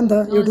टिभी छ नि त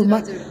युट्युबमा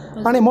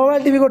अनि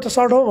मोबाइल टिभीको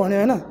सर्ट हो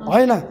भन्यो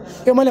होइन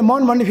यो मैले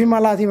मन भन्ने फिल्ममा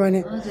लगाएको थिएँ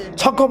भने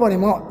छक्क परेँ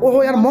म ओहो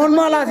यार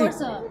मनमा लगाएको थिएँ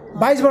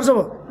 22 वर्ष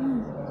भयो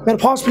मेरो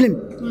फर्स्ट फिल्म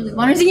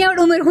भनेपछि यहाँबाट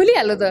उमेर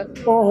खुलिहाल्यो त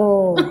ओहो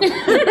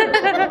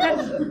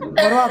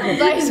बर्बाद भयो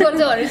 22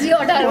 वर्ष भनेपछि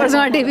 18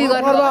 वर्षमा टिभी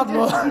गर्नु बर्बाद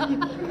भयो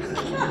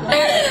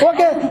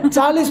ओके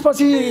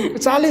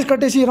 40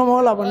 कटेसी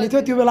रमाउला भन्ने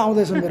थियो त्यो बेला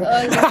आउँदैछ मेरो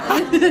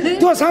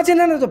त्यो साँच्चै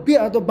नै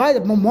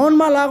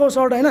मनमा लागेको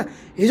सर्ट होइन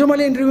हिजो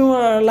मैले इन्टरभ्यूमा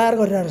लाएर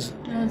गरिरहेको छु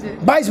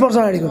 22 वर्ष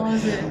अगाडिको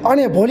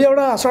अनि भोलि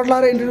एउटा सर्ट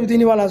लाएर इन्टरभ्यू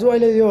दिनेवाला छु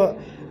अहिले यो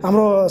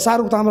हाम्रो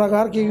शाहरुख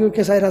ताम्राकार के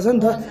आइरहेछ नि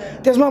त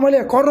त्यसमा मैले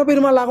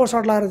कर्णवीरमा लागेको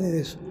सर्ट लाएर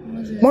दिँदैछु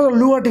म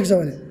लुगा टिक्छ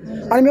भने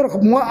अनि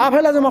म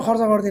आफैलाई चाहिँ म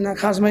खर्च गर्दिनँ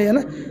खासमै होइन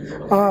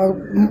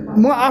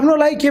म आफ्नो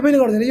लागि केही पनि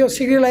गर्दिनँ यो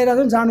सिक्री लगाइरहेको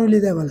छु नि जानु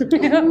लिँदै मैले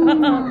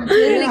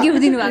गिफ्ट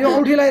दिनुभएको यो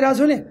औँठी लगाइरहेको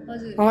छु नि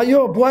यो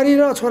बुहारी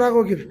र छोराको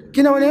गिफ्ट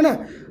किनभने होइन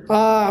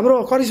हाम्रो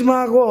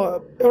करिश्माको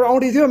एउटा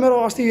औँठी थियो मेरो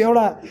अस्ति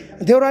एउटा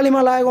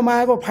देउरालीमा लागेको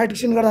मायाको फाइट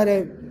सिन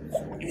गर्दाखेरि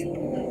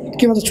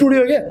के भन्छ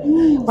चुड्यो क्या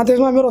अनि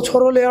त्यसमा मेरो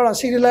छोरोले एउटा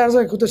सिक्री लगाएर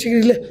चाहिँ त्यो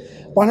सिक्रीले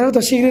भनेर त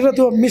सिक्री र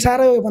त्यो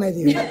मिसाएर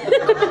बनाइदियो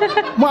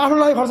म आफ्नो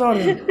लागि खर्च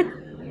गर्दिनँ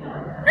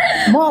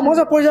म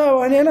चाहिँ पैसा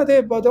भने होइन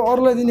त्यो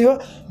अरूलाई दिने हो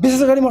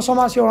विशेष गरी म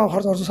समाज सेवामा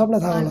खर्च गर्छु सबलाई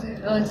थाहा होला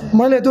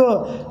मैले त्यो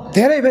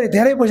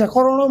धेरै पैसा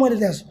करोडौँ मैले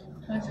ल्याएको छु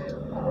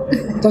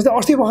जस्तै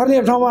अस्ति भर्खर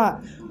एक ठाउँमा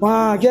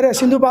उहाँ के अरे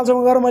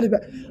सिन्धुपाल्चोकमा गएर मैले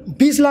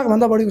 20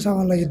 लाखभन्दा बढीको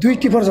सामान लगेँ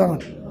 2 टिपर सामान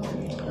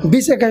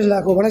 20-21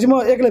 लाखको भनेपछि म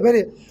एक्लै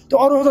फेरि त्यो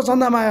अरू त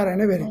चन्दामा आएर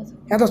होइन फेरि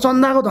यहाँ त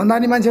चन्दाको धन्दा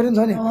नि मान्छेहरू नि छ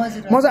नि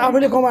म चाहिँ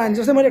आफैले कमाएँ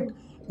जस्तै मैले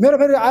मेरो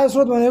फेरि आय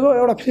स्रोत भनेको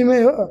एउटा फिल्मै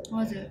हो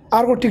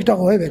अर्को टिकटक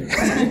हो है फेरि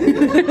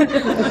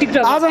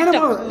आज होइन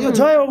यो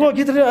जयको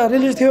गीत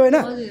रिलिज थियो होइन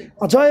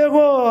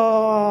जयको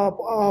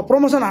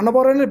प्रमोसन हान्नु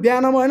पऱ्यो भने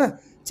बिहानमा होइन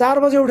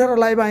 4 बजे उठेर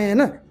लाइभ आएँ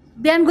होइन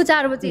बिहानको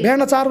 4 बजे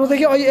बिहान 4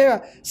 बजेदेखि अहिले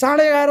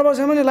 11:30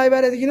 बजेसम्म नि लाइभ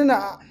आइरहेको थिएँ किन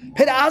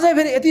फेरि आजै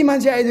फेरि यति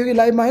मान्छे आइदियो कि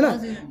लाइभमा होइन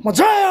म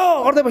जय हो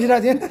गर्दै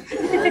बसिरहेको थिएँ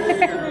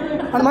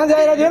अनि मान्छे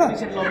आइरहेको थियो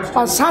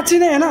होइन साँच्ची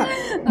नै होइन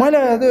मैले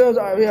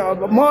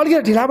म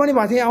अलिकति ढिला पनि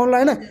भएको थिएँ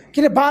आउनुलाई होइन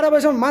किन 12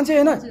 बजीसम्म मान्छे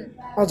होइन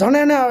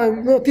झन्डै नै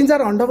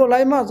 3-4 घन्टाको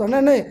लाइभमा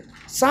झन्डै नै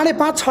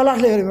 5.5-6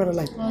 लाखले हेऱ्यो मेरो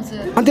लाइभ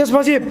अनि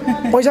त्यसपछि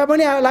पैसा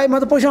पनि आयो लाइभमा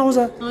त पैसा आउँछ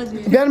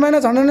बिहान महिना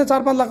झन्डै नै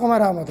 4-5 लाख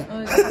कमाएर आउँ म त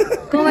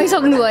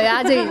कमाइसक्नु भयो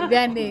आजै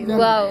बिहानै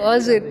वाह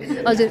हजुर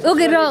हजुर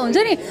ओके र हुन्छ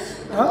नि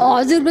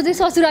हजुरको चाहिँ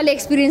ससुराली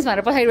एक्सपिरियन्स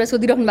भनेर पछाडिबाट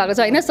सोधिराख्नु भएको छ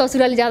होइन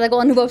ससुराली जाँदाको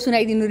अनुभव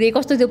सुनाइदिनु रे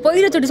कस्तो थियो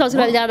पहिलोचोटि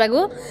ससुराली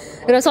जाँदाको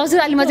र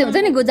ससुरालीमा चाहिँ हुन्छ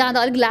नि जाँदा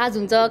अलिक लाज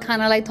हुन्छ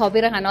खानालाई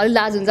थपेर खान अलिक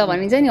लाज हुन्छ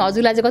भनिन्छ नि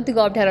हजुरलाई चाहिँ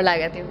कतिको अप्ठ्यारो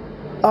लागेको थियो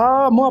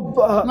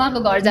उहाँको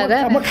घर जाँदा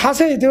म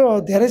खासै त्यो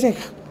धेरै चाहिँ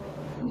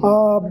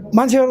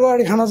मान्छेहरूको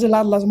अगाडि खाना चाहिँ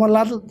लाज म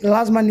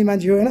लाज मान्ने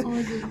मान्छे हो होइन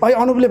अहिले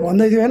अनुपले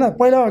भन्दै थियो होइन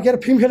पहिला के अरे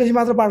फिल्म खेलेपछि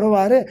मात्र पाठो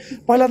भयो अरे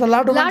पहिला त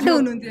लाटो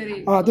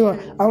हुनुहुन्थ्यो त्यो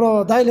हाम्रो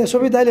दाइले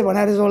सोभित दाइले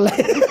भनेर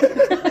जसलाई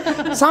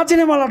साँच्ची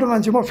नै म लाटो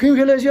मान्छे म फिल्म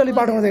खेलेपछि अलिक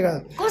बाटो हुँदै गयो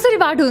कसरी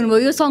बाटो हुनुभयो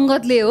यो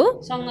सङ्गतले हो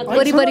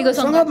वरिपरिको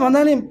सङ्गत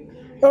भन्दा नि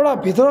एउटा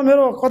भित्र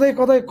मेरो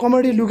कतै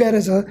कमेडी लुकाएर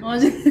छ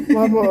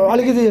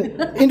अलिकति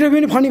इन्टरभ्यू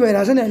नि फनी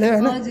भइरहेछ नि अहिले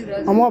होइन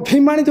म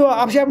फिल्ममा नि त्यो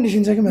आफै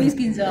निस्किन्छ कि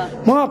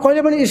म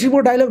कहिले पनि स्क्रिप्टको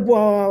डाइलग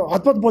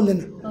हतपत बोल्दैन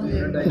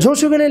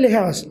जोसुकैले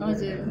लेखा होस्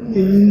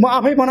म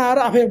आफै बनाएर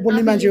आफै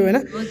बोल्ने मान्छे हो होइन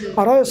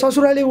र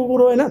ससुरालीको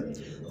कुरो होइन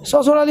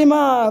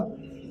ससुरालीमा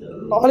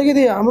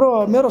अलिकति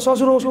मेरो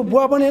ससुर उसको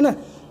बुवा पनि होइन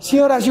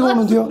सिंह राशिको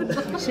हुनुहुन्थ्यो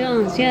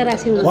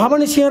उहाँ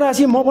पनि सिंह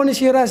राशि म पनि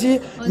सिंह राशि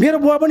मेरो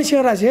बुवा पनि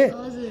सिंह राशि है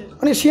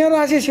अनि सिंह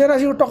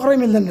राशिको टक्करै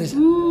मिल्दैन रहेछ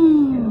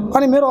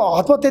अनि मेरो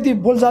हतपत त्यति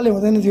बोलचालले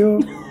हुँदैन थियो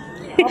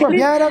अब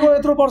बिहारको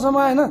यत्रो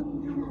वर्षमा होइन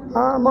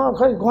म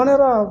खै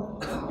गनेर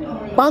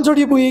 5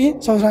 चोटि पुगेँ कि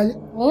ससुराली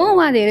हो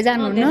उहाँ धेरै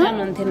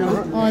जानुहुन्थेन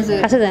हजुर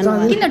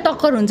किन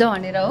टक्कर हुन्छ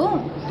भनेर हो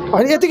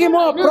होइन यतिकै म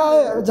प्राय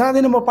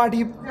जाँदिनँ म पार्टी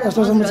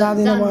यस्तो म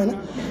जाँदिनँ म होइन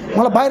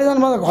मलाई बाहिर जानु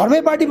मलाई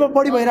घरमै पार्टी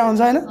बढी भइरहेको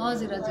हुन्छ होइन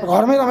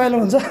घरमै रमाइलो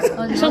हुन्छ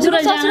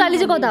ससुराली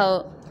चाहिँ कता हो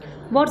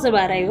वर्ष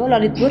भएर हो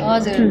ललितपुर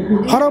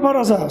फरक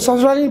छ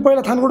ससुराली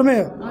पहिला थानकोटमै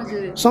हो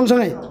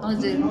सँगसँगै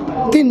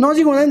ती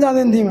नजिक हुँदैन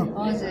जाँदैन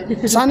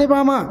तिमी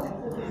सानेपामा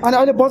अनि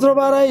अहिले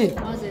बज्रबाराई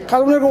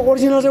काठमाडौँको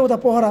ओरिजिनल चाहिँ उता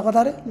पोखरा कता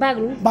अरे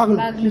बाग्लुङ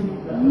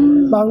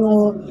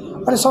हो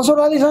अनि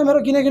ससुरालीसँग मेरो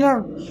किन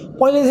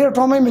पहिलेदेखि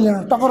टमै मिलेन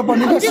टक्कर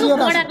पर्ने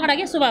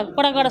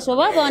कडा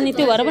स्वभाव अनि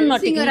त्यो भएर पनि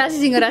सिंह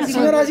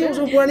राशि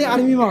उसको पुरानी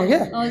आर्मीमा हो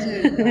क्या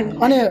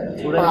अनि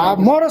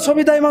म र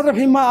सोभिताई मात्र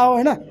फिल्ममा आयो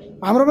होइन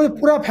हाम्रो पनि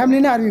पुरा फ्यामिली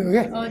नै आर्मी हो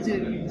क्या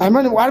हामी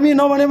पनि आर्मी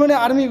नभने पनि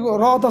आर्मी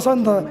र त छ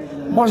नि त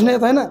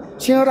बस्नेत होइन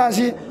सिंह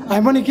राशि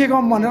हामी पनि के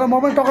कम भनेर म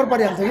पनि टक्कर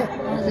परिहाल्थेँ क्या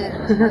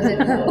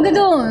ओके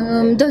त्यो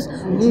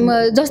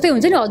जस्तै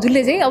हुन्छ नि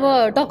हजुरले चाहिँ अब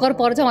टक्कर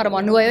पर्छ भनेर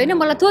भन्नुभयो होइन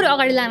मलाई थोरै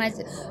अगाडि लान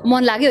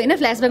मन लाग्यो होइन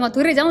फ्ल्यासब्याकमा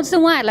थोरै जाउँ जस्तो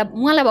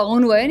उहाँलाई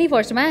भगाउनु भयो नि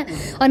फर्स्टमा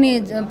अनि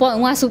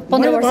उहाँ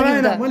 15 वर्ष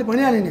मैले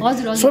भनिहालेँ नि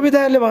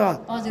सोभिताहरूले भगा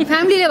हजुर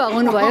फ्यामिलीले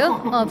भगाउनु भयो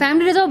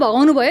फ्यामिलीले जब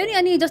भगाउनु भयो नि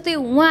अनि जस्तै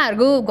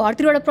उहाँहरूको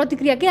घरतिरबाट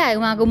प्रतिक्रिया के आयो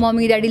उहाँको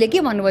मम्मी ड्याडीले के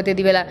भन्नुभयो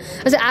त्यति बेला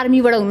जस्तै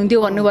आर्मीबाट हुनुहुन्थ्यो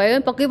भन्नुभयो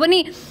पक्कै पनि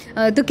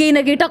त्यो केही न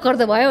केही टक्कर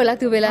त भयो होला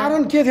त्यो बेला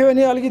कारण के थियो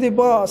भने अलिकति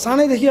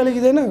सानैदेखि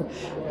अलिकति होइन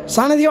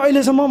सानैदेखि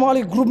अहिलेसम्म म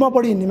अलिक ग्रुपमा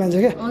पढी हिँड्ने मान्छे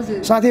क्या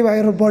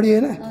साथीभाइहरू बढी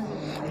होइन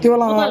त्यो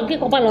बेला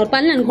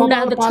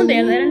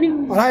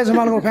राय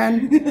जमालको फ्यान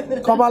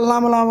कपाल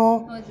लामो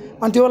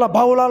अनि त्यो बेला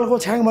बाबुलालको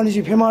छ्याङ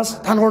भनेपछि फेमस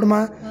थानकोटमा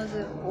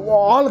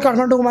अल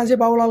काठमाडौँको मान्छे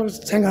बाबुलालको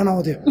छ्याङ खान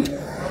आउँथ्यो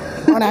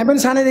अनि हामी पनि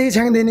सानैदेखि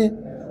छ्याङ दिने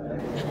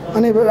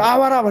अनि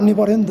आवारा भन्नु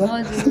पर्यो नि त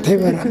त्यही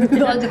भएर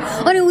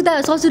अनि उता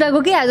ससुराको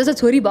के आज जस्तो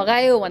छोरी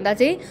भगायो भन्दा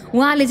चाहिँ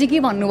उहाँले चाहिँ के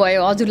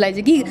भन्नुभयो हजुरलाई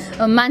चाहिँ कि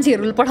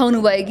मान्छेहरू पठाउनु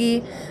भयो कि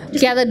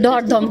क्या त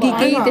डर धम्की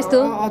केही त्यस्तो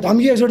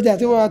धम्की एकचोटि दिएको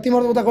थियो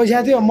तिम्रो उता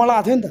गइसकेको थियो मलाई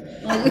आएको थियो नि त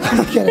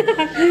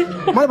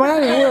मैले भने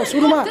नि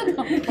सुरुमा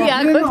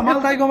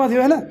मालदाईकोमा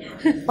थियो होइन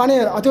अनि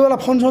त्यो बेला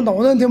फोन त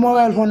हुँदैन थियो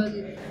मोबाइल फोन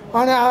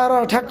अनि आएर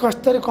ठ्याक्क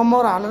कस्तरी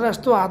कम्मर हालेर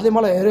यस्तो हातले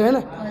मलाई हेऱ्यो होइन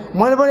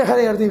मैले पनि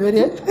खालि हेर्थेँ फेरि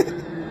है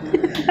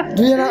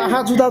दुईजना आँखा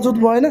जुत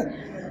भएन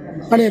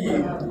अनि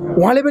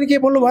उहाँले पनि के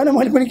बोल्नु भएन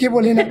मैले पनि के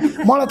बोलिनँ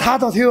मलाई थाहा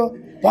त थियो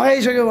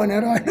भगाइसक्यो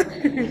भनेर होइन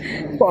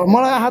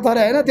मलाई आँखा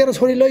तरे होइन तेरो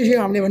छोरी लैसक्यो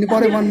हामीले भन्ने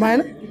पऱ्यो मनमा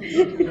होइन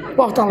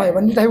पख्तलाई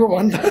भन्ने टाइपको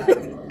भन्नु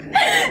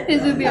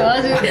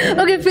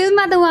हजुर ओके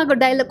फिल्ममा त उहाँको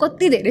डायलग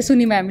कति धेरै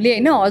सुन्यौँ हामीले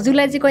होइन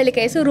हजुरलाई चाहिँ कहिले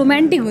काहीँ यसो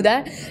रोमान्टिक हुँदा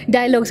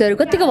डायलग्सहरू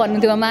कतिको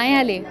भन्नुहुन्थ्यो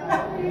मायाले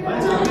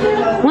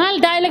उहाँले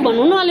डाइलेक्ट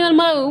भन्नु न अलि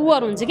मलाई उ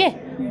गर्नुहुन्छ के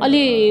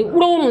अलि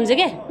उडाउनुहुन्छ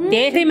के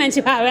धेरै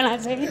मान्छे भएको बेला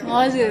चाहिँ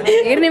हजुर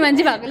हेर्ने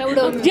मान्छे भएको बेला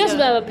उडाउनु जस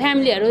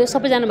फ्यामिलीहरू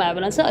सबैजना भएको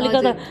बेला चाहिँ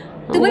अलिकति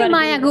त्यो पनि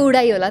मायाको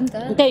उडाइ होला नि त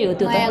त्यही हो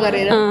त्यो माया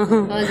गरेर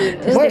हजुर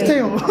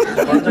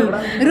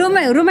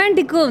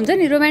रोमान्टिकको हुन्छ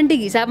नि रोमान्टिक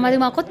हिसाबमा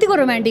चाहिँ उहाँ कतिको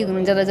रोमान्टिक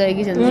हुनुहुन्छ त जय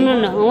किशन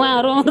हुनुहुन्न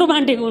उहाँहरू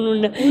रोमान्टिक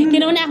हुनुहुन्न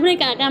किनभने आफ्नै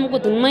कामको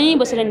धुनमै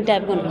बसिरहने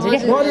टाइपको हुनुहुन्छ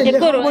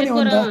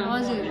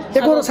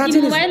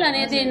मोबाइल अनि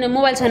यदि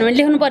मोबाइल छैन भने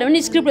लेख्नु पऱ्यो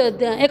भने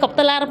स्क्रिप्ट एक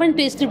हप्ता लाएर पनि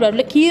त्यो स्क्रिप्टहरू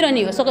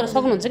लेखिरहने हो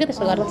सक्नुहुन्छ क्या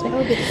त्यसो गरेर चाहिँ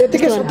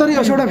यतिकै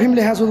 70-80 फिल्म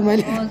लेखाएको छु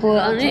मैले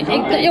अनि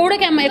एउटै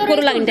काममा एक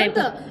करोड लाग्ने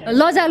टाइपको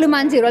लजालु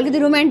मान्छेहरू अलिकति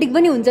रोमान्टिक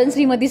पनि हुन्छन्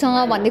श्रीमतीसँग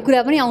भन्ने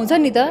कुरा पनि आउँछ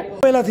नि त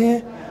पहिला थिएँ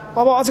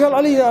अब आजकल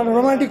अलि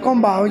रोमान्टिक कम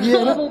भयो कि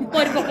होइन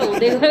परिपक्व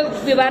हुँदै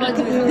व्यवहार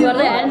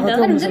गर्दै आयो नि त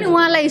हुन्छ नि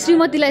उहाँलाई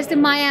श्रीमतीलाई यस्तै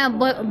माया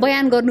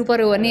बयान गर्नु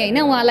पर्यो भने होइन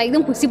उहाँलाई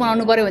एकदम खुसी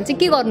बनाउनु पर्यो भने चाहिँ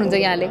के गर्नुहुन्छ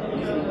यहाँले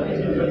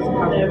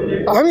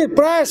हामी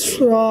प्राय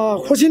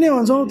खुसी नै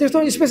हुन्छौँ त्यस्तो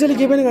स्पेसली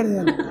केही पनि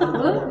गर्दैन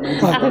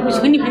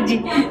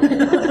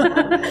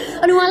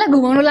अनि उहाँलाई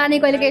घुमाउनु लाने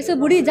कहिले काहीँ यसो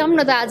बुढी जाऊँ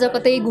न त आज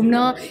कतै घुम्न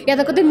या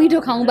त कतै मिठो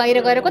खाउँ बाहिर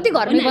गएर कति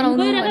घरमै बनाउनु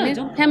भन्ने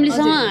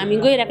फ्यामिलीसँग हामी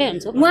गइरहेकै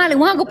हुन्छौँ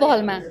उहाँको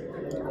पहलमा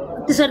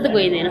त्यसरी त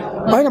गइँदैन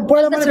होइन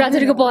पहिला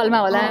छोराछोरीको पहलमा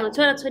होला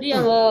छोराछोरी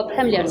अब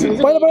फ्यामिलीहरूसँग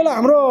पहिला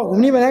हाम्रो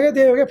घुम्ने भनेको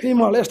त्यही हो क्या फिल्म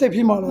हल यस्तै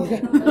फिल्म हल हो क्या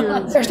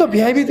यस्तो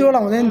भिआइपी त्यो बेला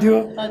हुँदैन थियो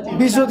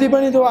विश्वती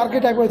पनि त्यो अर्कै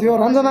टाइपको थियो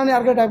रञ्जना नि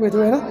अर्कै टाइपको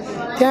थियो होइन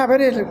त्यहाँ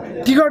फेरि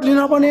टिकट लिन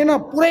पनि होइन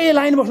पुरै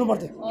लाइन बस्नु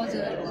पर्थ्यो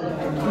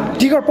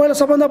टिकट पहिला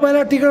सबभन्दा पहिला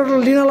टिकट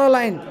लिनलाई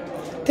लाइन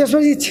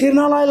त्यसपछि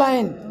छिर्नलाई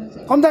लाइन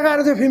कम्ता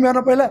गाह्रो थियो फिल्म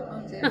हेर्न पहिला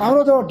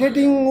हाम्रो त्यो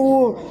डेटिङ ऊ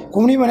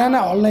घुम्ने भने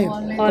हल नै हो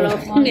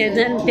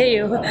त्यही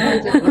हो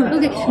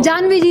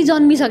जान्हवीजी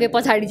जन्मिसके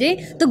पछाडि चाहिँ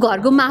त्यो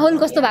घरको माहौल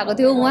कस्तो भएको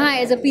थियो उहाँ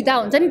एज अ पिता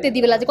हुन्छ नि त्यति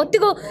बेला चाहिँ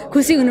कतिको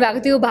खुसी हुनुभएको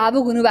थियो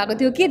भावुक हुनुभएको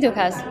थियो के थियो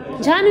खास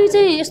जान्हवी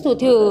चाहिँ यस्तो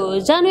थियो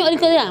जान्हवी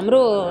अलिकति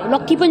हाम्रो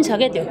लक्की पनि छ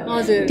क्या त्यो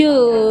त्यो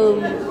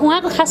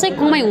उहाँको खासै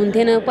कमाइ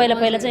हुन्थेन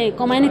पहिला चाहिँ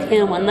कमाइ नै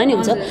थिएन भन्दा नि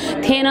हुन्छ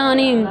थिएन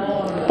अनि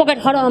पकेट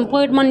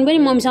मनी पनि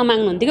मम्मीसँग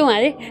माग्नुहुन्थ्यो क्या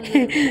उहाँले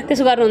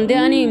त्यसो गर्नुहुन्थ्यो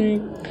अनि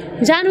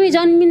जान्हवी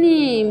जन्मिने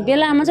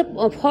बेलामा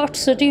चाहिँ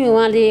फर्स्टचोटि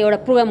उहाँले एउटा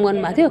प्रोग्राम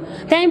गर्नुभएको थियो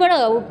त्यहीँबाट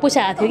पैसा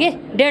आएको थियो कि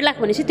 1.5 लाख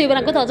भनेपछि त्यो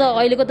बेलाको त अझ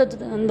अहिलेको त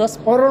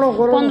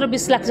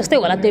 10-15-20 लाख जस्तै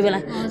होला त्यो बेला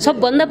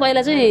सबभन्दा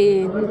पहिला चाहिँ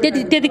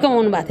त्यति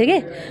कमाउनु भएको थियो कि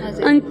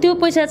अनि त्यो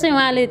पैसा चाहिँ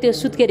उहाँले त्यो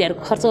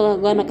सुत्केरीहरूको खर्च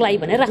गर्नको लागि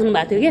भनेर राख्नु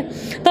भएको थियो कि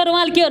तर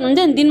उहाँले के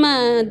गर्नुहुन्थ्यो नि दिनमा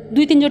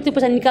 2-3 जोडी त्यो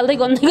पैसा निकाल्दै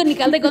गर्नुहुन्थ्यो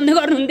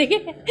कि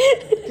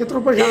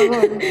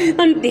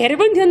अनि धेरै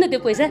पनि थियो नि त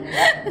त्यो पैसा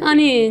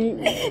अनि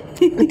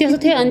त्यसो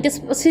थियो अनि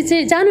त्यसपछि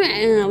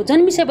चाहिँ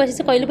जन्मिसकेपछि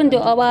चाहिँ कहिले पनि त्यो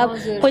अभाव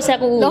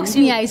पैसाको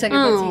लक्ष्मी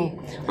आइसकेपछि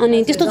अनि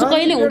त्यस्तो चाहिँ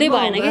कहिले हुँदै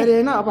भएन कि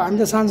होइन अब हामी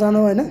त सानो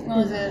होइन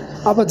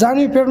अब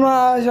जान्हवी पेटमा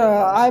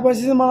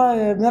आएपछि चाहिँ मलाई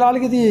मेरो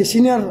अलिकति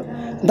सिनियर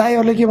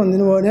दाईहरूले के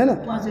भनिदिनु भयो भने होइन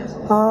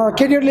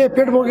केटीहरूले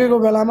पेट बोकेको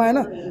बेलामा होइन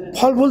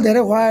फलफुल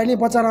धेरै खुवायो भने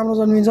बच्चा राम्रो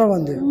जन्मिन्छ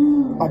भन्थ्यो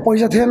अब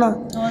पैसा थिएन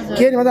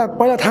के भन्दा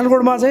पहिला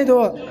थानकोटमा चाहिँ त्यो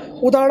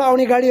उताबाट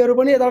आउने गाडीहरू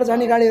पनि यताबाट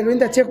जाने गाडीहरू पनि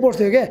त्यहाँ चेकपोस्ट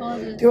थियो क्या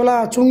त्यो बेला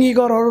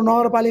चुङ्गीकरहरू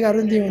नगरपालिकाहरू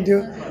पनि त्यही हुन्थ्यो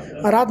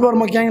रातभर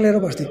म ग्याङ लिएर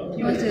बस्थेँ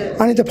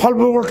अनि त्यो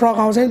फलफुलको ट्रक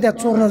आउँछ नि त्यहाँ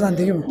चोर्न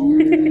जान्थेँ कि म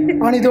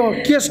अनि त्यो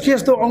केस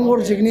त्यो अङ्गुर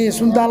झिक्ने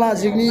सुन्तला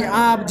झिक्ने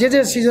आँप जे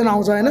सिजन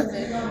आउँछ होइन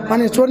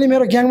अनि चोर्ने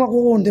मेरो ग्याङमा को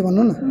हुन्थ्यो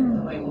भन्नु न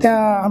त्यहाँ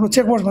हाम्रो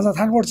चेकपोस्ट भन्छ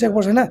थानकोट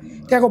चेकपोस्ट होइन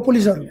त्यहाँको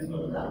पुलिसहरू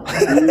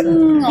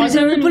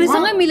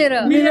पुलिससँगै मिलेर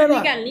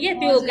निकाल्ने के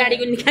त्यो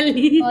गाडीको निकाल्ने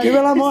त्यो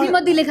बेला म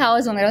श्रीमतीले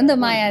खाओस् भनेर नि त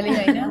मायाले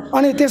होइन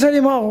अनि त्यसरी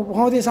म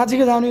खुवाउँथेँ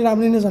साँच्चीकै जान्हवी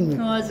राम्रै नै जन्मियो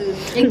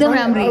एकदम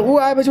राम्रो ऊ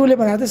आएपछि उसले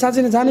भनेको थियो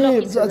साँच्चै नै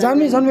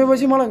जान्हवी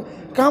जन्मेपछि मलाई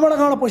कहाँबाट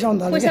पैसा आउनु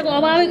थाल्यो पैसाको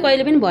अभावै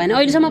कहिले पनि भएन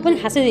अहिलेसम्म पनि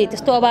खासै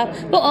त्यस्तो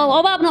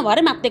अभाव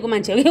नभएरै मात्तेको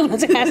मान्छे हो कि हुन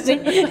चाहिँ खास चाहिँ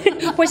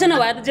पैसा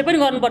नभएर जे पनि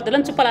गर्नु पर्थ्यो होला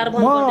नि चुप्पा लाएर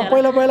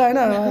पहिला होइन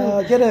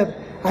के अरे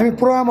हामी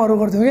प्रोग्रामहरू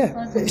गर्थ्यौँ क्या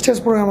स्टेज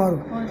प्रोग्रामहरू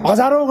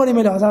हजारौँ गरेँ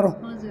मैले हजारौँ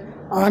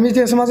हामी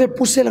त्यसमा चाहिँ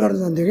पुसेल गर्न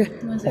जान्थ्यौँ कि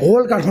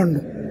होल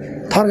काठमाडौँ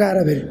थर्काएर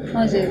फेरि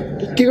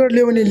टिकट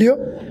लियो भने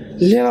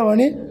लिएन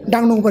भने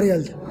डाङ्नुको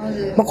परिहाल्थ्यो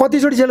म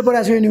कतिचोटि जेल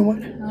परेको छु न्युमा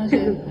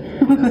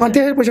अनि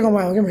त्यसरी पैसा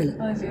कमाएको क्या मैले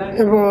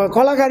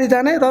कलाकारिता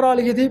नै तर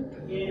अलिकति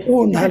ऊ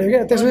हुन थाल्यो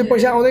क्या त्यसपछि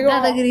पैसा आउँदै गयो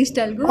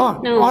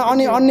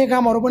अनि अन्य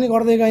कामहरू पनि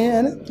गर्दै गएँ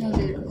होइन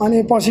अनि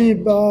पछि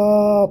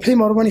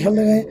फिल्महरू पनि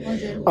खेल्दै गएँ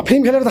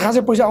फिल्म खेलेर त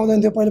खासै पैसा आउँदैन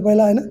थियो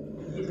पहिला होइन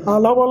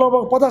लगभग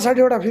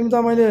 50-60वटा फिल्म त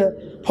मैले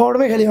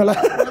फर्डमै खेलेँ होला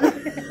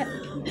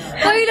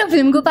पहिलो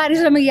फिल्मको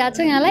पारिश्रमिक याद छ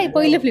यहाँलाई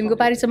पहिलो फिल्मको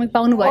पारिश्रमिक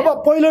पाउनु भयो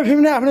अब पहिलो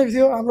फिल्म नै आफ्नै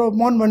थियो हाम्रो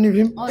मन भन्ने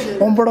फिल्म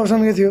होम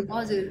प्रोडक्सनकै थियो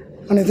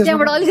अनि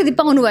त्यहाँबाट अलिकति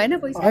पाउनु भएन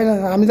पैसा होइन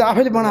हामी त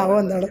आफैले बनाएको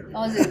अन्त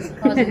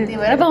त्यही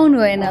भएर पाउनु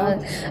भएन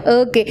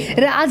ओके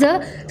र आज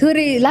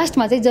थोरै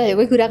लास्टमा चाहिँ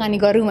जयको कुराकानी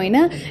गरौँ होइन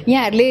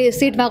यहाँहरूले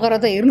सेटमा गएर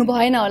त हेर्नु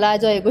भएन होला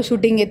जयको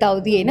सुटिङ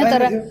यताउति होइन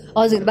तर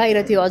हजुर बाहिर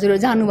थियो हजुर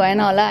जानु भएन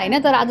होला होइन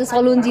तर आज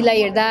सलोनजीलाई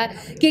हेर्दा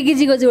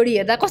केकेजीको जोडी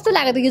हेर्दा कस्तो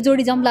लाग्यो त यो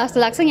जोडी जम्ला जस्तो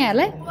लाग्छ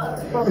यहाँहरूलाई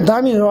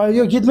दामी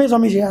यो गीतमै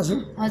जमिसकेको छ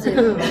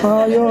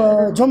यो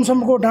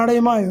जमसमको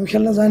डाँडैमा हिउँ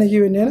खेल्न जाने कि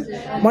भन्ने होइन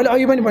मैले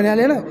अघि पनि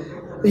भनिहालेँ होइन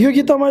यो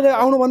गीत त मैले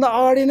आउनुभन्दा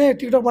अगाडि नै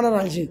टिकटक बनाएर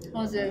हाल्छु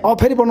अब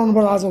फेरि बनाउनु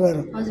पर्छ आज गएर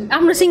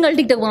आफ्नो सिङ्गल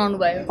टिकटक बनाउनु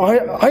भयो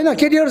होइन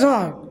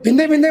केटीहरूसँग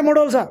भिन्दै भिन्दै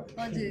मोडल छ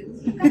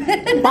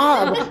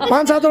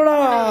 5-7वटा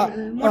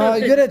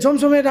के अरे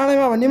झुमझुमे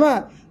डाँडामा भन्नेमा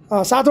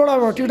 7वटा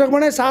टिकटक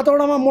बनाएँ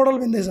 7वटामा मोडल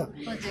भिन्दैछ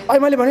अहिले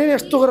मैले भने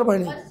यस्तो गरेर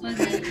भने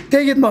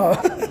त्यही गीतमा हो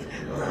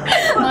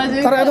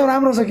तर एकदम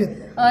राम्रो छ गीत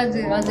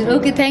हजुर हजुर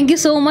okay thank you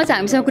so much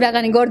हामीसँग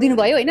कुराकानी गरिदिनु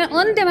भयो होइन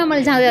अन्त्यमा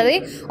मैले जाँदै जाँदै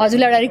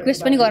हजुरलाई एउटा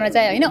रिक्वेस्ट पनि गर्न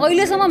चाहेँ होइन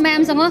अहिलेसम्म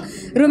म्यामसँग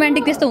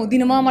रोमान्टिक त्यस्तो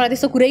हुँदिनँ म मलाई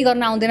त्यस्तो कुरै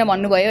गर्न आउँदैन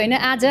भन्नुभयो होइन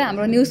आज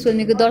हाम्रो न्युज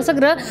फिल्मीको दर्शक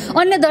र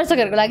अन्य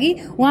दर्शकहरूको लागि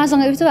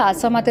उहाँसँग यस्तो हात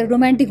समातेर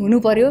रोमान्टिक हुनु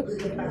पर्यो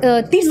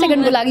 30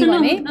 सेकेन्डको लागि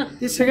भने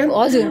 30 सेकेन्ड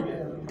हजुर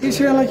 30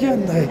 सेकेन्डलाई के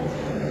भन्दा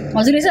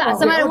हजुर यसो हात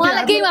समाएर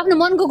उहाँलाई केही आफ्नो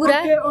मनको कुरा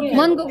के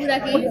मनको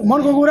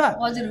कुरा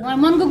हजुर उहाँ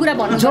मनको कुरा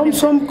भन्नु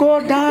झमझमको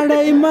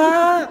डाँडैमा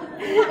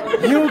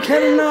हिउँ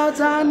खेल्न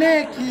जाने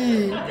कि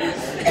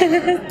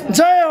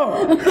जय हो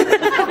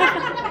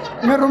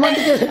मेरो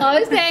रोमान्टिक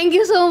हस् थ्याङ्क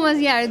यू सो मच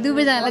यहाँ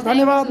दुवैजनालाई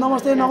धन्यवाद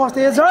नमस्ते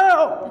नमस्ते जय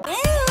हो